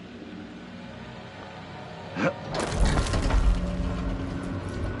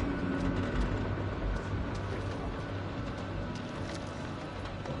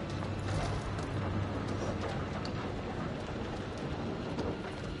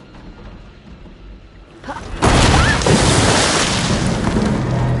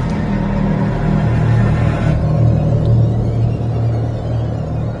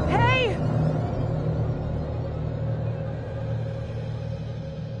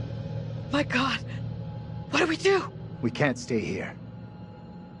 My God! What do we do? We can't stay here.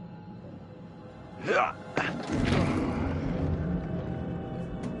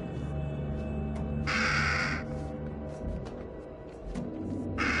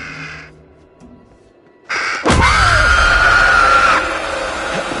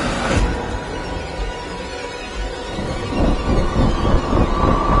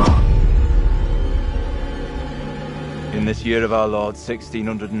 In this year of our Lord,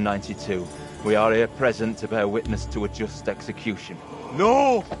 1692, we are here present to bear witness to a just execution.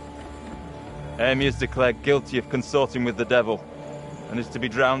 No! Amy is declared guilty of consorting with the devil, and is to be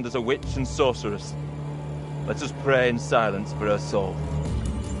drowned as a witch and sorceress. Let us pray in silence for her soul.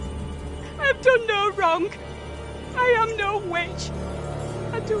 I have done no wrong. I am no witch.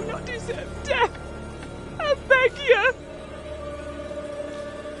 I do not deserve death. I beg you.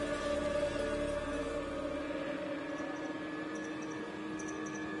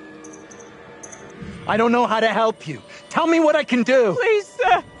 I don't know how to help you. Tell me what I can do. Please,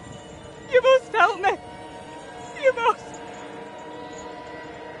 sir. You must help me. You must.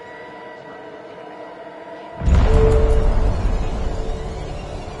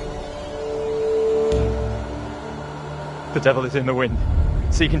 The devil is in the wind,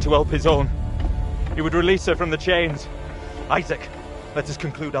 seeking to help his own. He would release her from the chains. Isaac, let us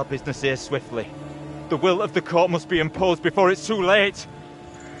conclude our business here swiftly. The will of the court must be imposed before it's too late.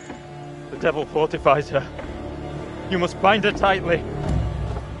 The devil fortifies her. You must bind her tightly.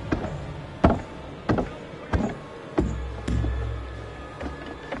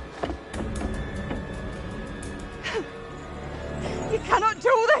 You cannot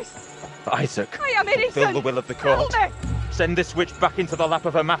do this. Isaac, I am innocent. fulfill the will of the court. Help me. Send this witch back into the lap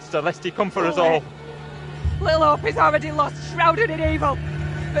of her master, lest he come for us all. Little Hope is already lost, shrouded in evil.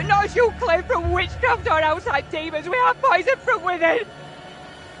 But not as you claim from witchcraft or outside demons. We have poison from within.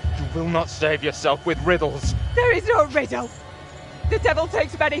 You will not save yourself with riddles. There is no riddle. The devil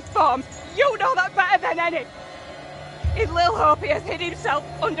takes many forms. You know that better than any. In Little Hope, he has hid himself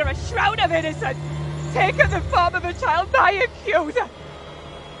under a shroud of innocence, taken the form of a child, my accuser.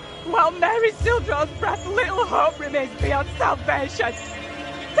 While Mary still draws breath, Little Hope remains beyond salvation.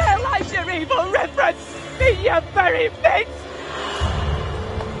 There lies your evil reverence in your very midst.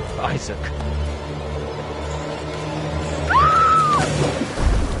 Isaac.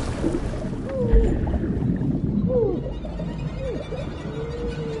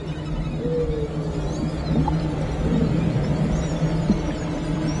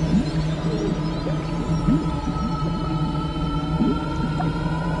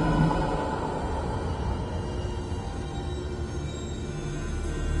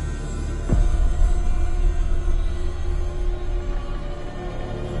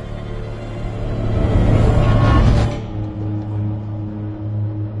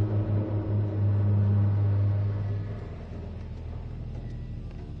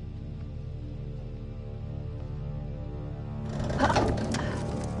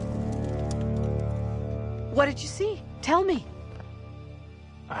 What did you see? Tell me.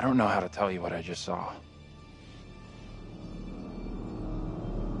 I don't know how to tell you what I just saw.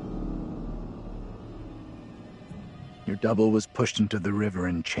 Your double was pushed into the river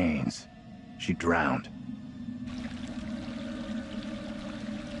in chains. She drowned.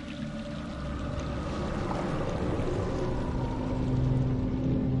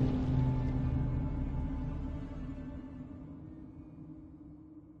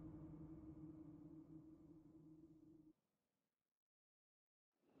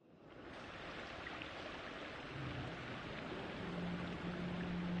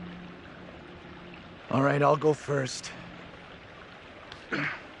 All right, I'll go first.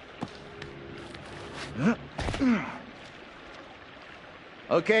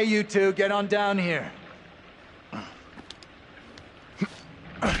 Okay, you two, get on down here.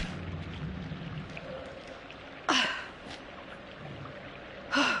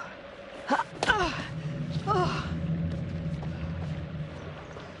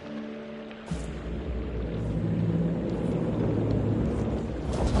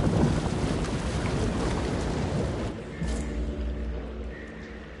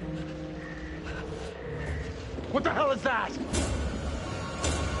 hell is that?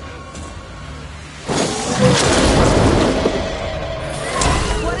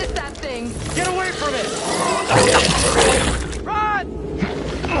 What is that thing? Get away from it! Run!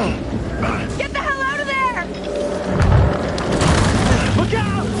 Get the hell out of there! Look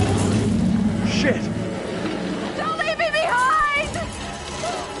out! Shit! Don't leave me behind!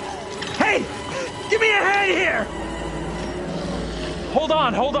 Hey! Give me a hand here! Hold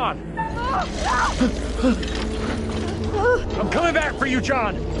on, hold on. I'm coming back for you,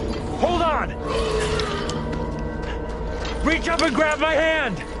 John. Hold on. Reach up and grab my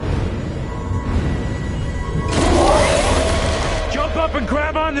hand. Jump up and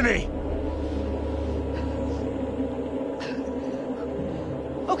grab onto me.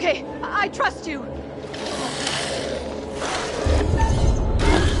 Okay, I trust you.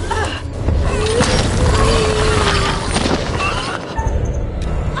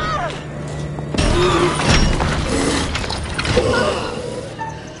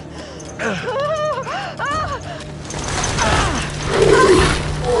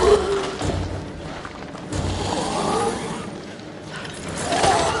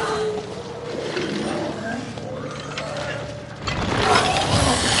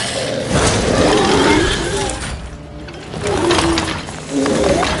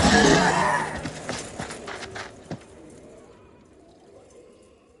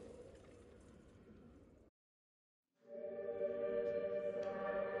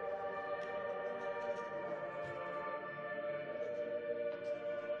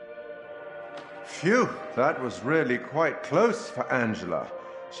 Phew, that was really quite close for Angela.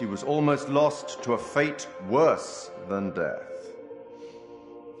 She was almost lost to a fate worse than death.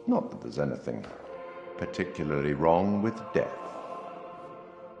 Not that there's anything particularly wrong with death.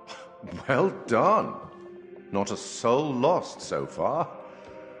 Well done. Not a soul lost so far.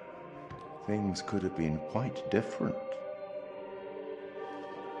 Things could have been quite different.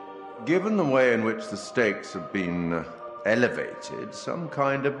 Given the way in which the stakes have been elevated, some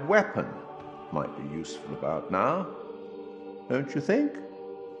kind of weapon might be useful about now. Don't you think?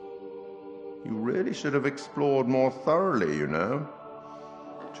 You really should have explored more thoroughly, you know.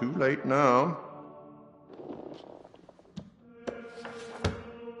 Too late now.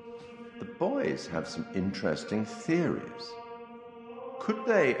 The boys have some interesting theories. Could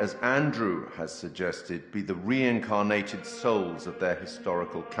they, as Andrew has suggested, be the reincarnated souls of their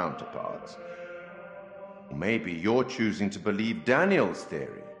historical counterparts? Or maybe you're choosing to believe Daniel's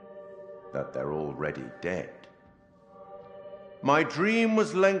theory, that they're already dead. My dream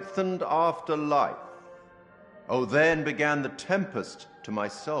was lengthened after life. Oh, then began the tempest to my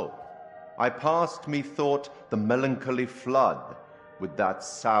soul. I passed, methought, the melancholy flood with that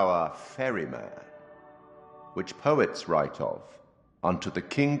sour ferryman, which poets write of, unto the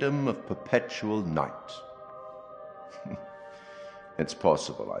kingdom of perpetual night. It's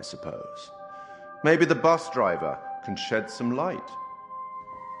possible, I suppose. Maybe the bus driver can shed some light.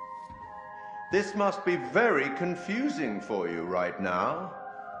 This must be very confusing for you right now.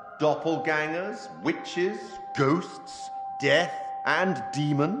 Doppelgangers, witches, ghosts, death, and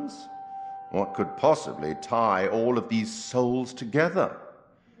demons. What could possibly tie all of these souls together?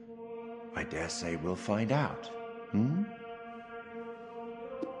 I dare say we'll find out.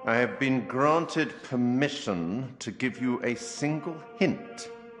 I have been granted permission to give you a single hint.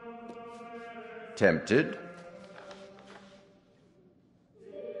 Tempted?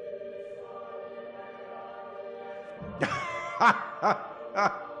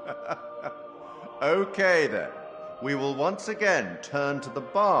 Okay then, we will once again turn to the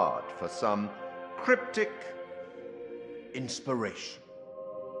bard for some cryptic inspiration.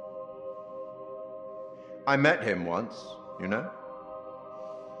 I met him once, you know.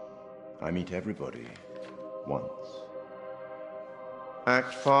 I meet everybody once.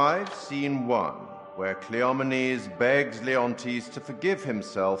 Act 5, Scene 1, where Cleomenes begs Leontes to forgive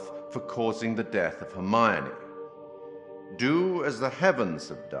himself for causing the death of Hermione. Do as the heavens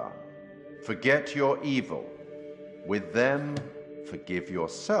have done. Forget your evil. With them, forgive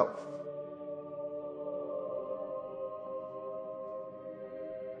yourself.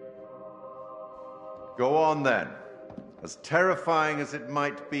 Go on then. As terrifying as it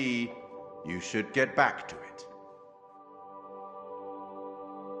might be, you should get back to it.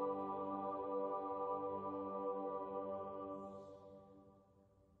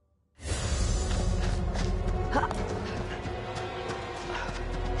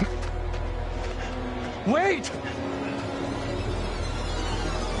 Wait!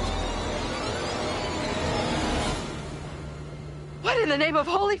 What in the name of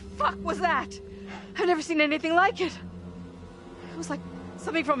holy fuck was that? I've never seen anything like it. It was like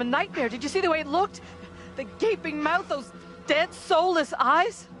something from a nightmare. Did you see the way it looked? The gaping mouth, those dead, soulless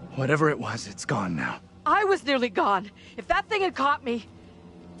eyes. Whatever it was, it's gone now. I was nearly gone. If that thing had caught me,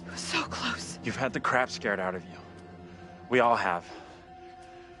 it was so close. You've had the crap scared out of you. We all have.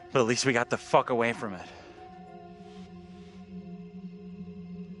 But at least we got the fuck away from it.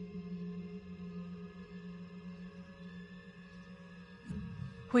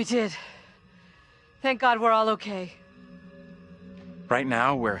 We did. Thank God we're all okay. Right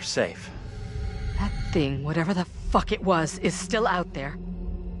now, we're safe. That thing, whatever the fuck it was, is still out there.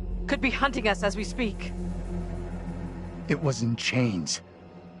 Could be hunting us as we speak. It was in chains.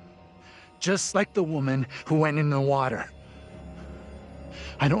 Just like the woman who went in the water.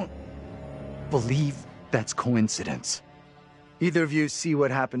 I don't believe that's coincidence. Either of you see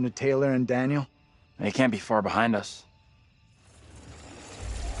what happened to Taylor and Daniel? They can't be far behind us.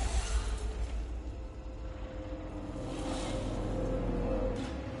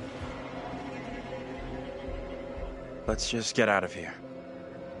 Let's just get out of here.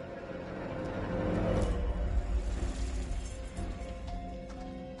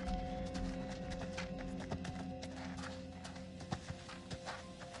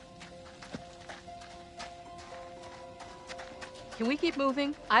 Can we keep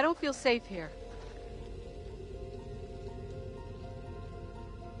moving? I don't feel safe here.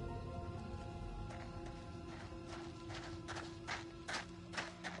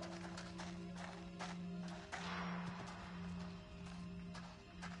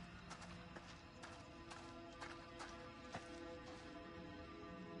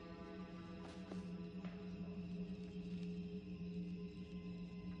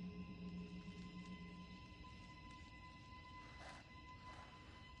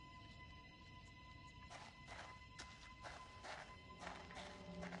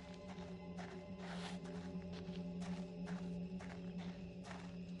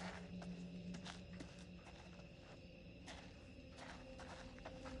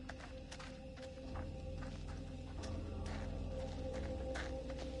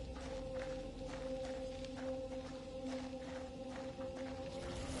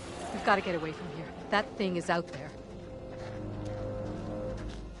 We've got to get away from here. That thing is out there.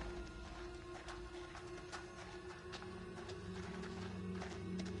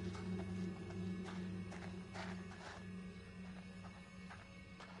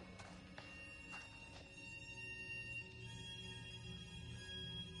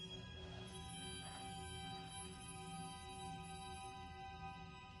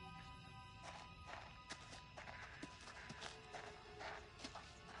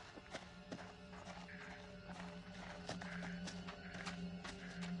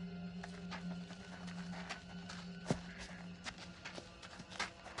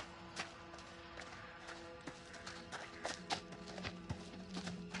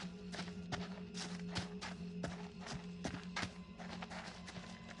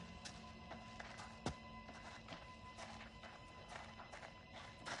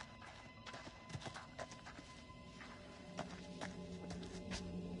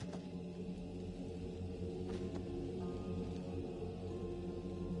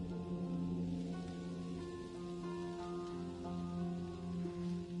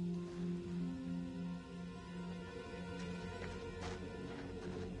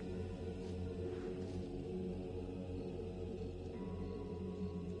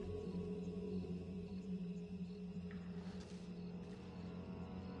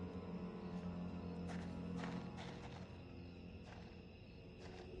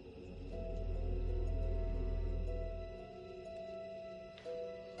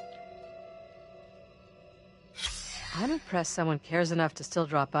 I'm impressed someone cares enough to still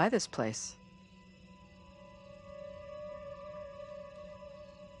drop by this place.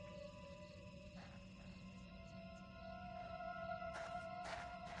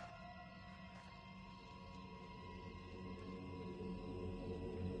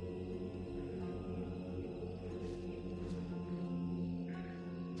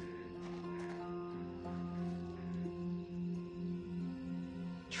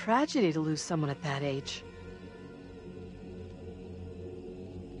 Tragedy to lose someone at that age.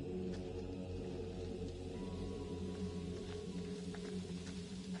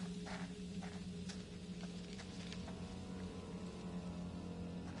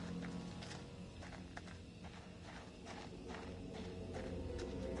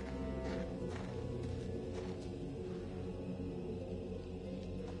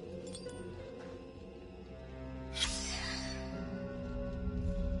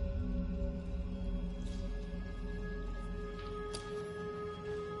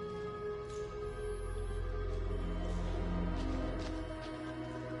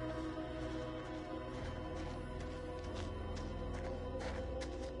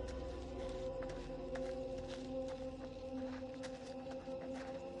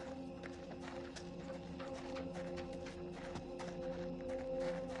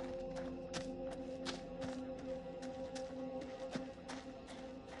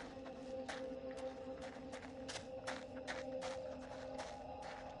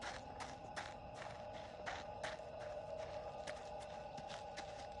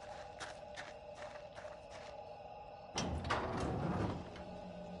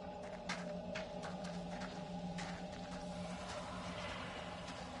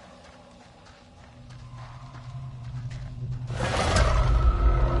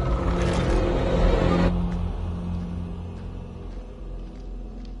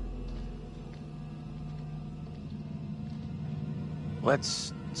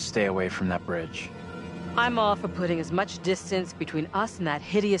 Let's stay away from that bridge. I'm all for putting as much distance between us and that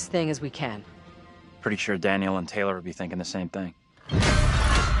hideous thing as we can. Pretty sure Daniel and Taylor would be thinking the same thing.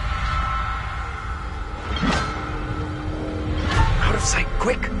 Out of sight,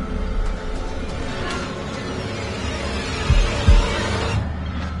 quick!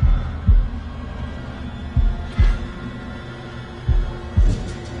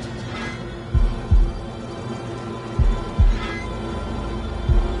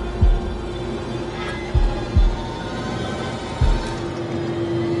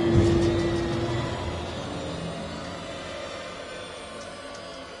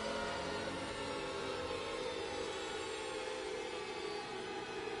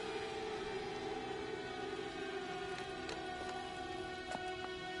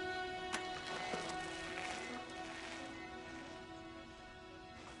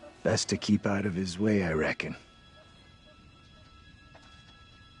 Best to keep out of his way, I reckon.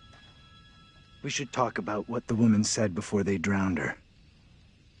 We should talk about what the woman said before they drowned her.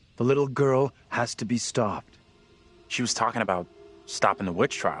 The little girl has to be stopped. She was talking about stopping the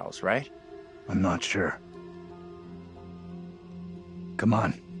witch trials, right? I'm not sure. Come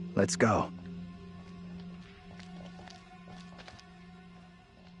on, let's go.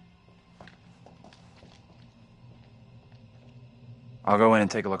 I'll go in and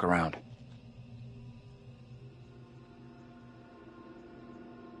take a look around.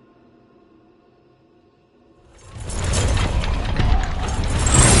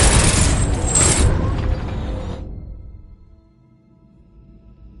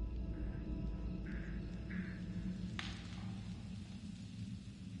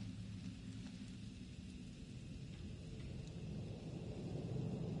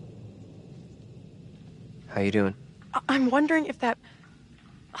 How you doing? I'm wondering if that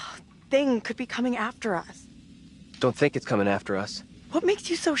thing could be coming after us. Don't think it's coming after us. What makes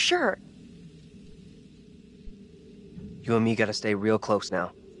you so sure? You and me gotta stay real close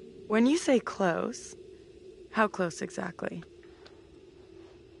now. When you say close, how close exactly?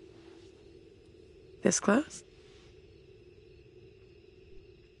 This close?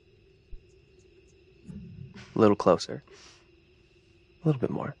 A little closer. A little bit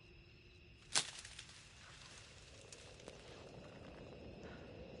more.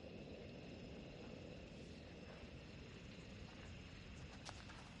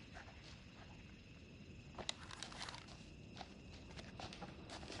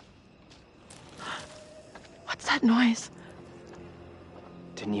 What's that noise?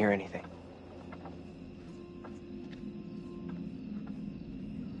 Didn't hear anything.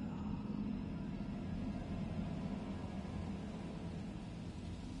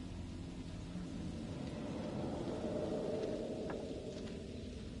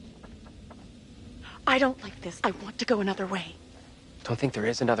 I don't like this. I want to go another way. Don't think there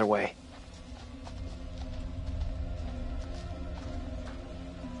is another way.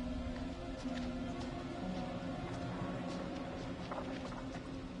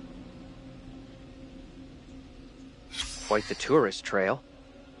 Quite the tourist trail.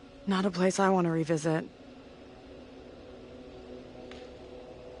 Not a place I want to revisit.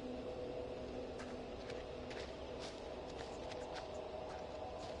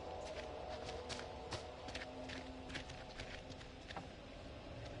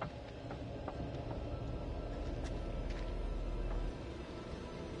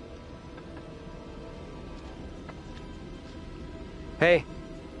 Hey,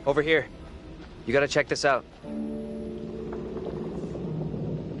 over here. You gotta check this out.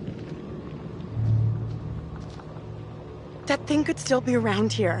 That thing could still be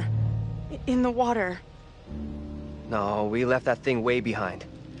around here. In the water. No, we left that thing way behind.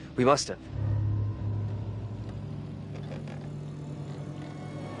 We must have.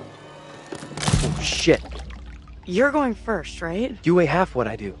 Oh, shit. You're going first, right? You weigh half what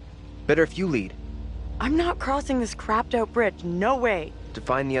I do. Better if you lead. I'm not crossing this crapped out bridge. No way. To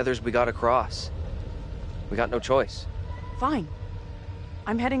find the others we gotta cross. We got no choice. Fine.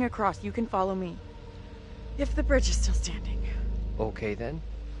 I'm heading across. You can follow me. If the bridge is still standing. Okay, then.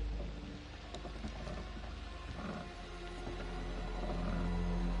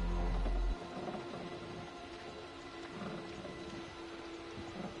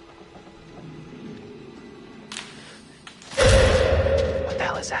 What the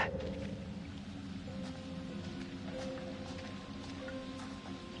hell is that?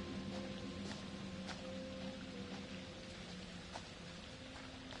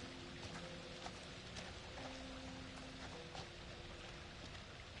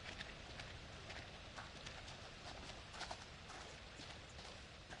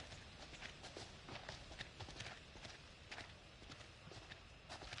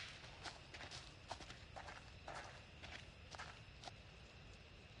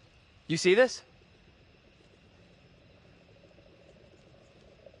 You see this?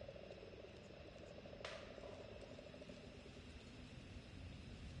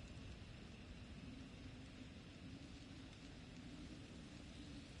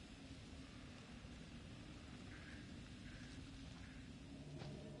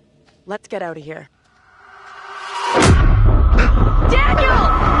 Let's get out of here.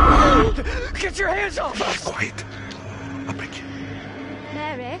 Daniel! Get your hands off! Quiet. I beg you.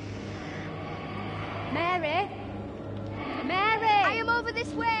 Mary? Mary? Mary! I am over this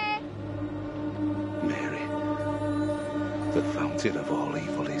way! Mary, the fountain of all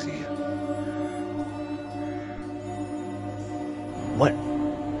evil is here.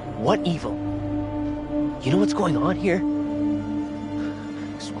 What evil? You know what's going on here?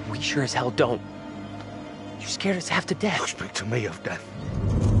 'Cause we sure as hell don't. You scared us half to death. You speak to me of death.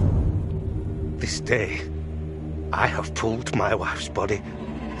 This day, I have pulled my wife's body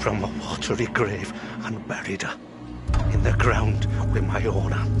from a watery grave and buried her in the ground with my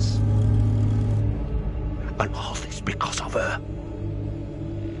own hands. And all this because of her.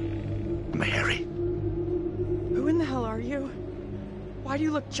 Mary. Who in the hell are you? Why do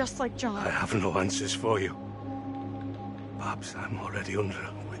you look just like John? I have no answers for you. Perhaps I'm already under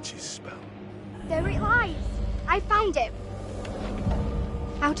a witch's spell. There it lies. I found it.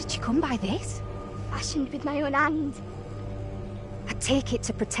 How did you come by this? Fashioned with my own hand. I take it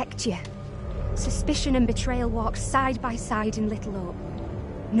to protect you. Suspicion and betrayal walk side by side in Little Hope.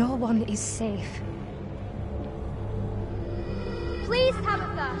 No one is safe. Please,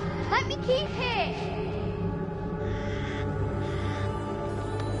 Tabitha, let me keep here.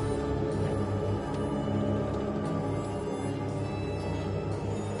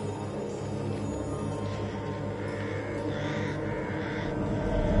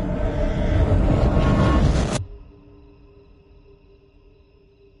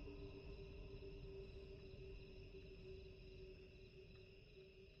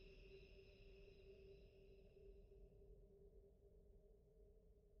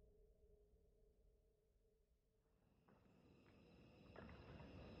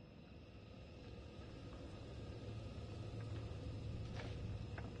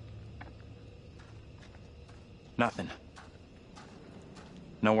 Nothing.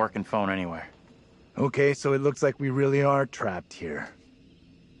 No working phone anywhere. Okay, so it looks like we really are trapped here.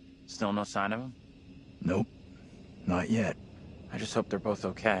 Still no sign of him? Nope. Not yet. I just hope they're both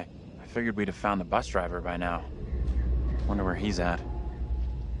okay. I figured we'd have found the bus driver by now. Wonder where he's at.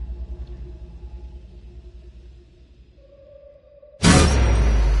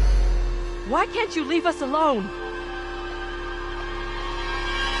 Why can't you leave us alone?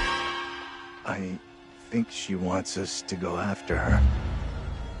 I think she wants us to go after her.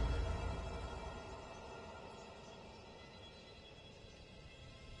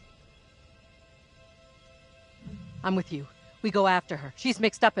 I'm with you. We go after her. She's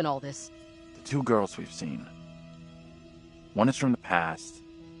mixed up in all this. The two girls we've seen. One is from the past.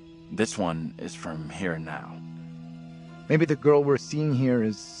 This one is from here and now. Maybe the girl we're seeing here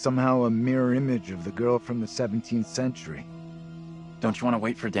is somehow a mirror image of the girl from the 17th century. Don't you want to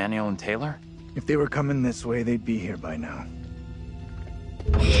wait for Daniel and Taylor? If they were coming this way, they'd be here by now.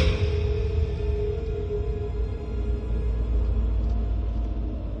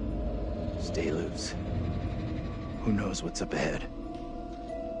 Stay loose. Who knows what's up ahead?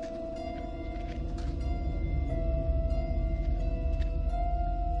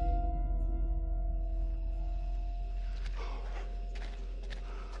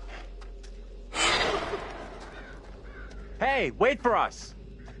 Hey, wait for us!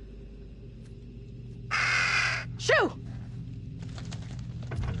 Shoo!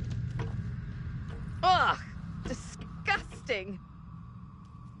 Ugh! Disgusting!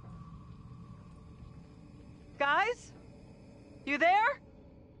 Guys? You there?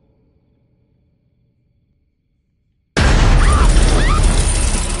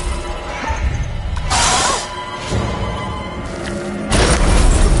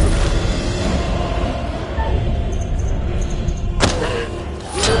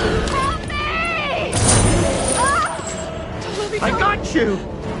 I got you!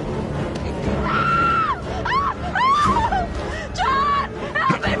 John!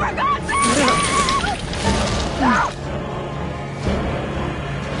 Help me, for God's sake!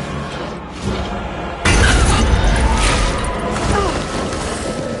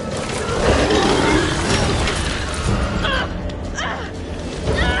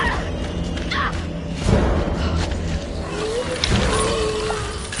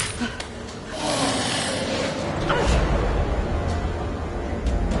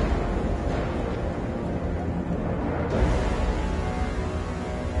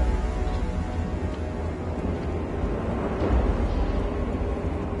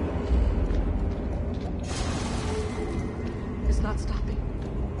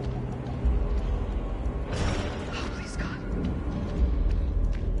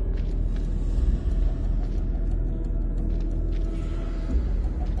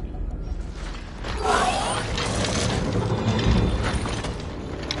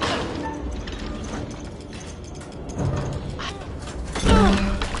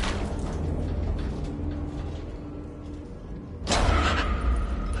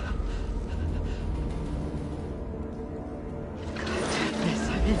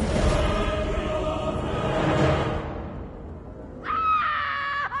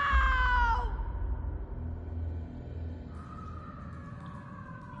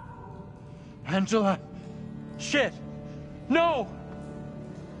 Angela! Shit! No!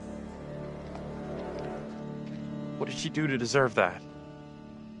 What did she do to deserve that?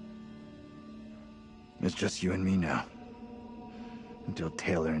 It's just you and me now. Until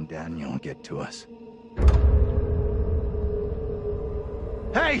Taylor and Daniel get to us.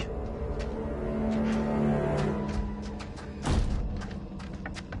 Hey!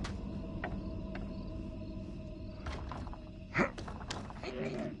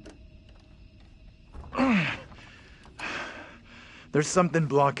 There's something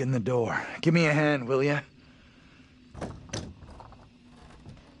blocking the door. Give me a hand, will ya?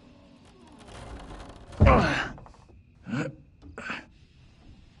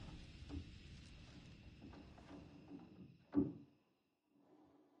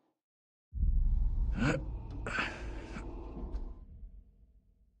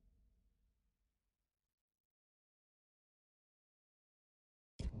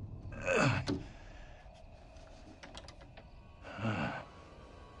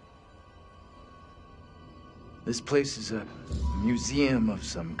 This place is a museum of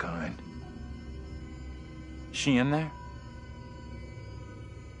some kind. She in there?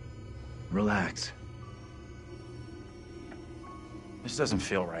 Relax. This doesn't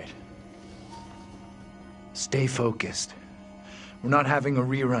feel right. Stay focused. We're not having a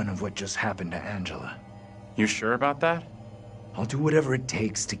rerun of what just happened to Angela. You sure about that? I'll do whatever it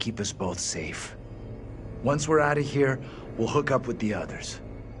takes to keep us both safe. Once we're out of here, we'll hook up with the others.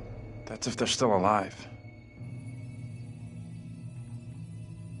 That's if they're still alive.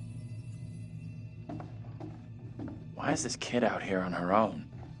 Why is this kid out here on her own?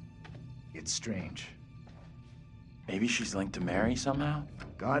 It's strange. Maybe she's linked to Mary somehow?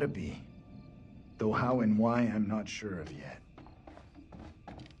 Gotta be. Though how and why, I'm not sure of yet.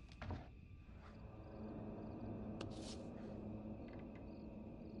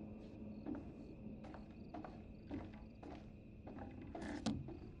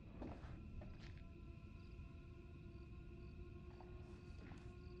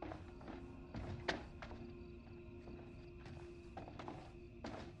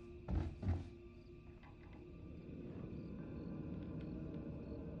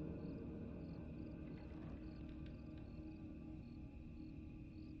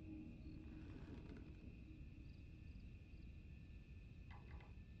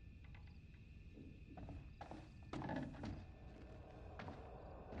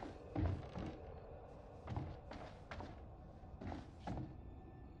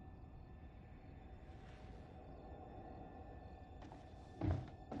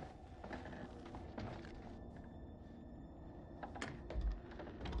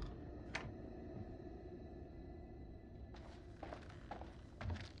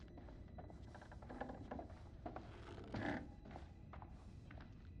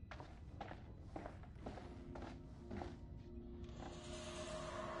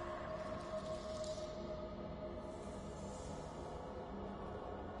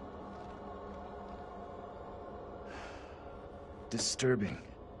 Disturbing.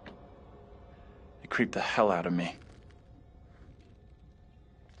 It creeped the hell out of me.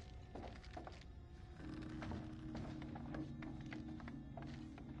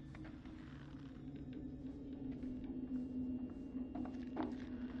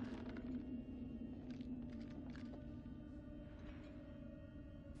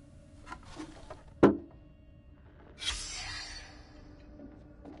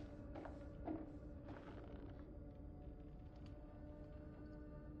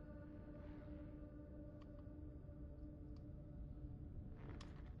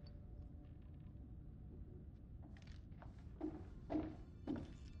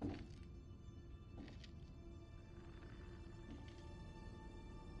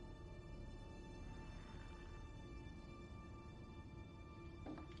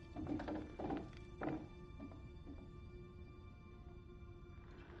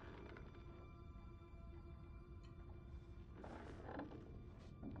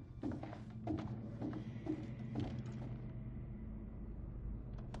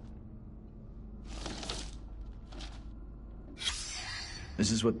 This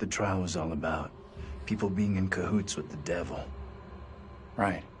is what the trial was all about. People being in cahoots with the devil.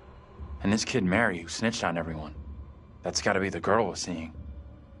 Right. And this kid Mary who snitched on everyone. That's gotta be the girl we're seeing.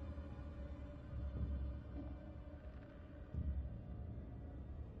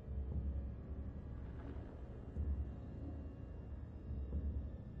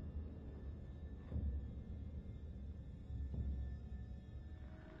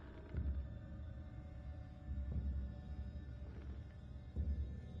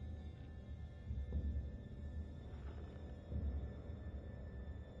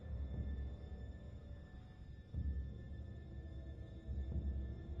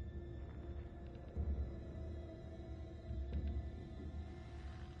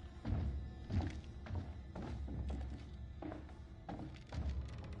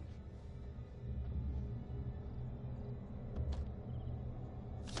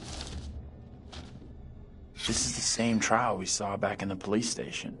 This is the same trial we saw back in the police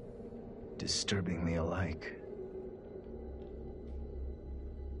station. Disturbingly alike.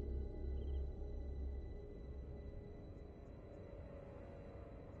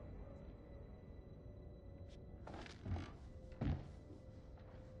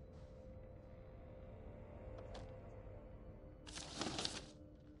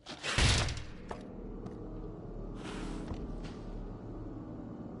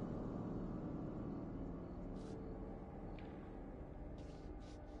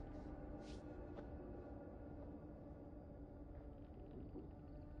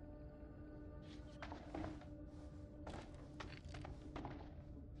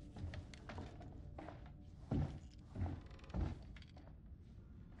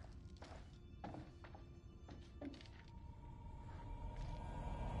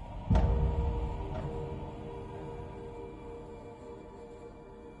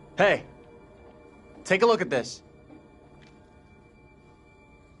 Hey, take a look at this.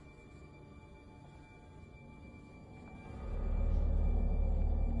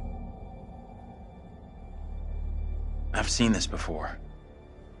 I've seen this before.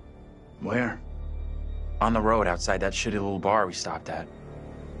 Where? On the road outside that shitty little bar we stopped at.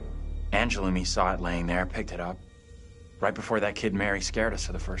 Angela and me saw it laying there, picked it up. Right before that kid Mary scared us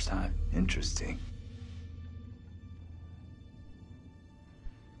for the first time. Interesting.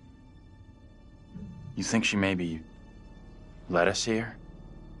 You think she maybe led us here?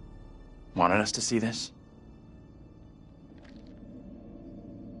 Wanted us to see this?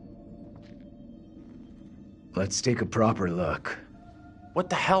 Let's take a proper look. What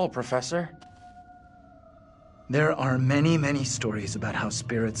the hell, Professor? There are many, many stories about how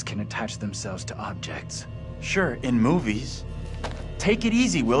spirits can attach themselves to objects. Sure, in movies. Take it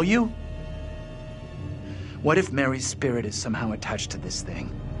easy, will you? What if Mary's spirit is somehow attached to this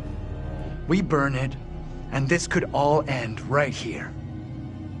thing? We burn it, and this could all end right here.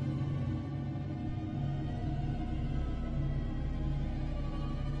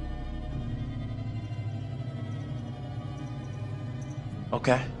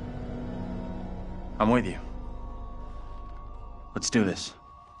 Okay. I'm with you. Let's do this.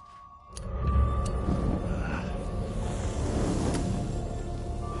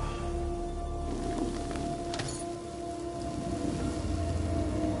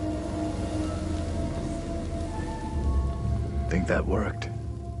 Think that worked?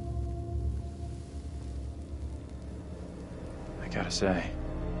 I gotta say,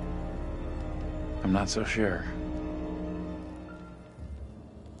 I'm not so sure.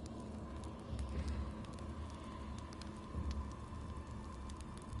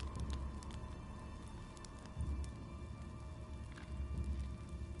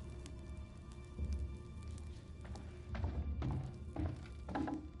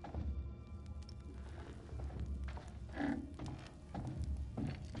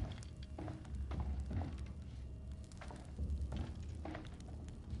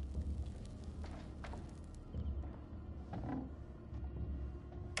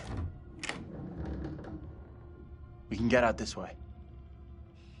 We can get out this way.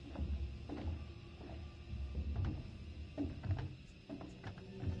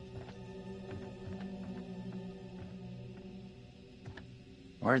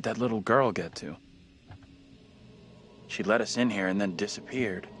 Where'd that little girl get to? She let us in here and then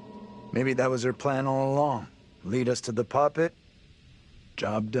disappeared. Maybe that was her plan all along. Lead us to the puppet.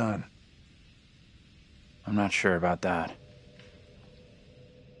 Job done. I'm not sure about that.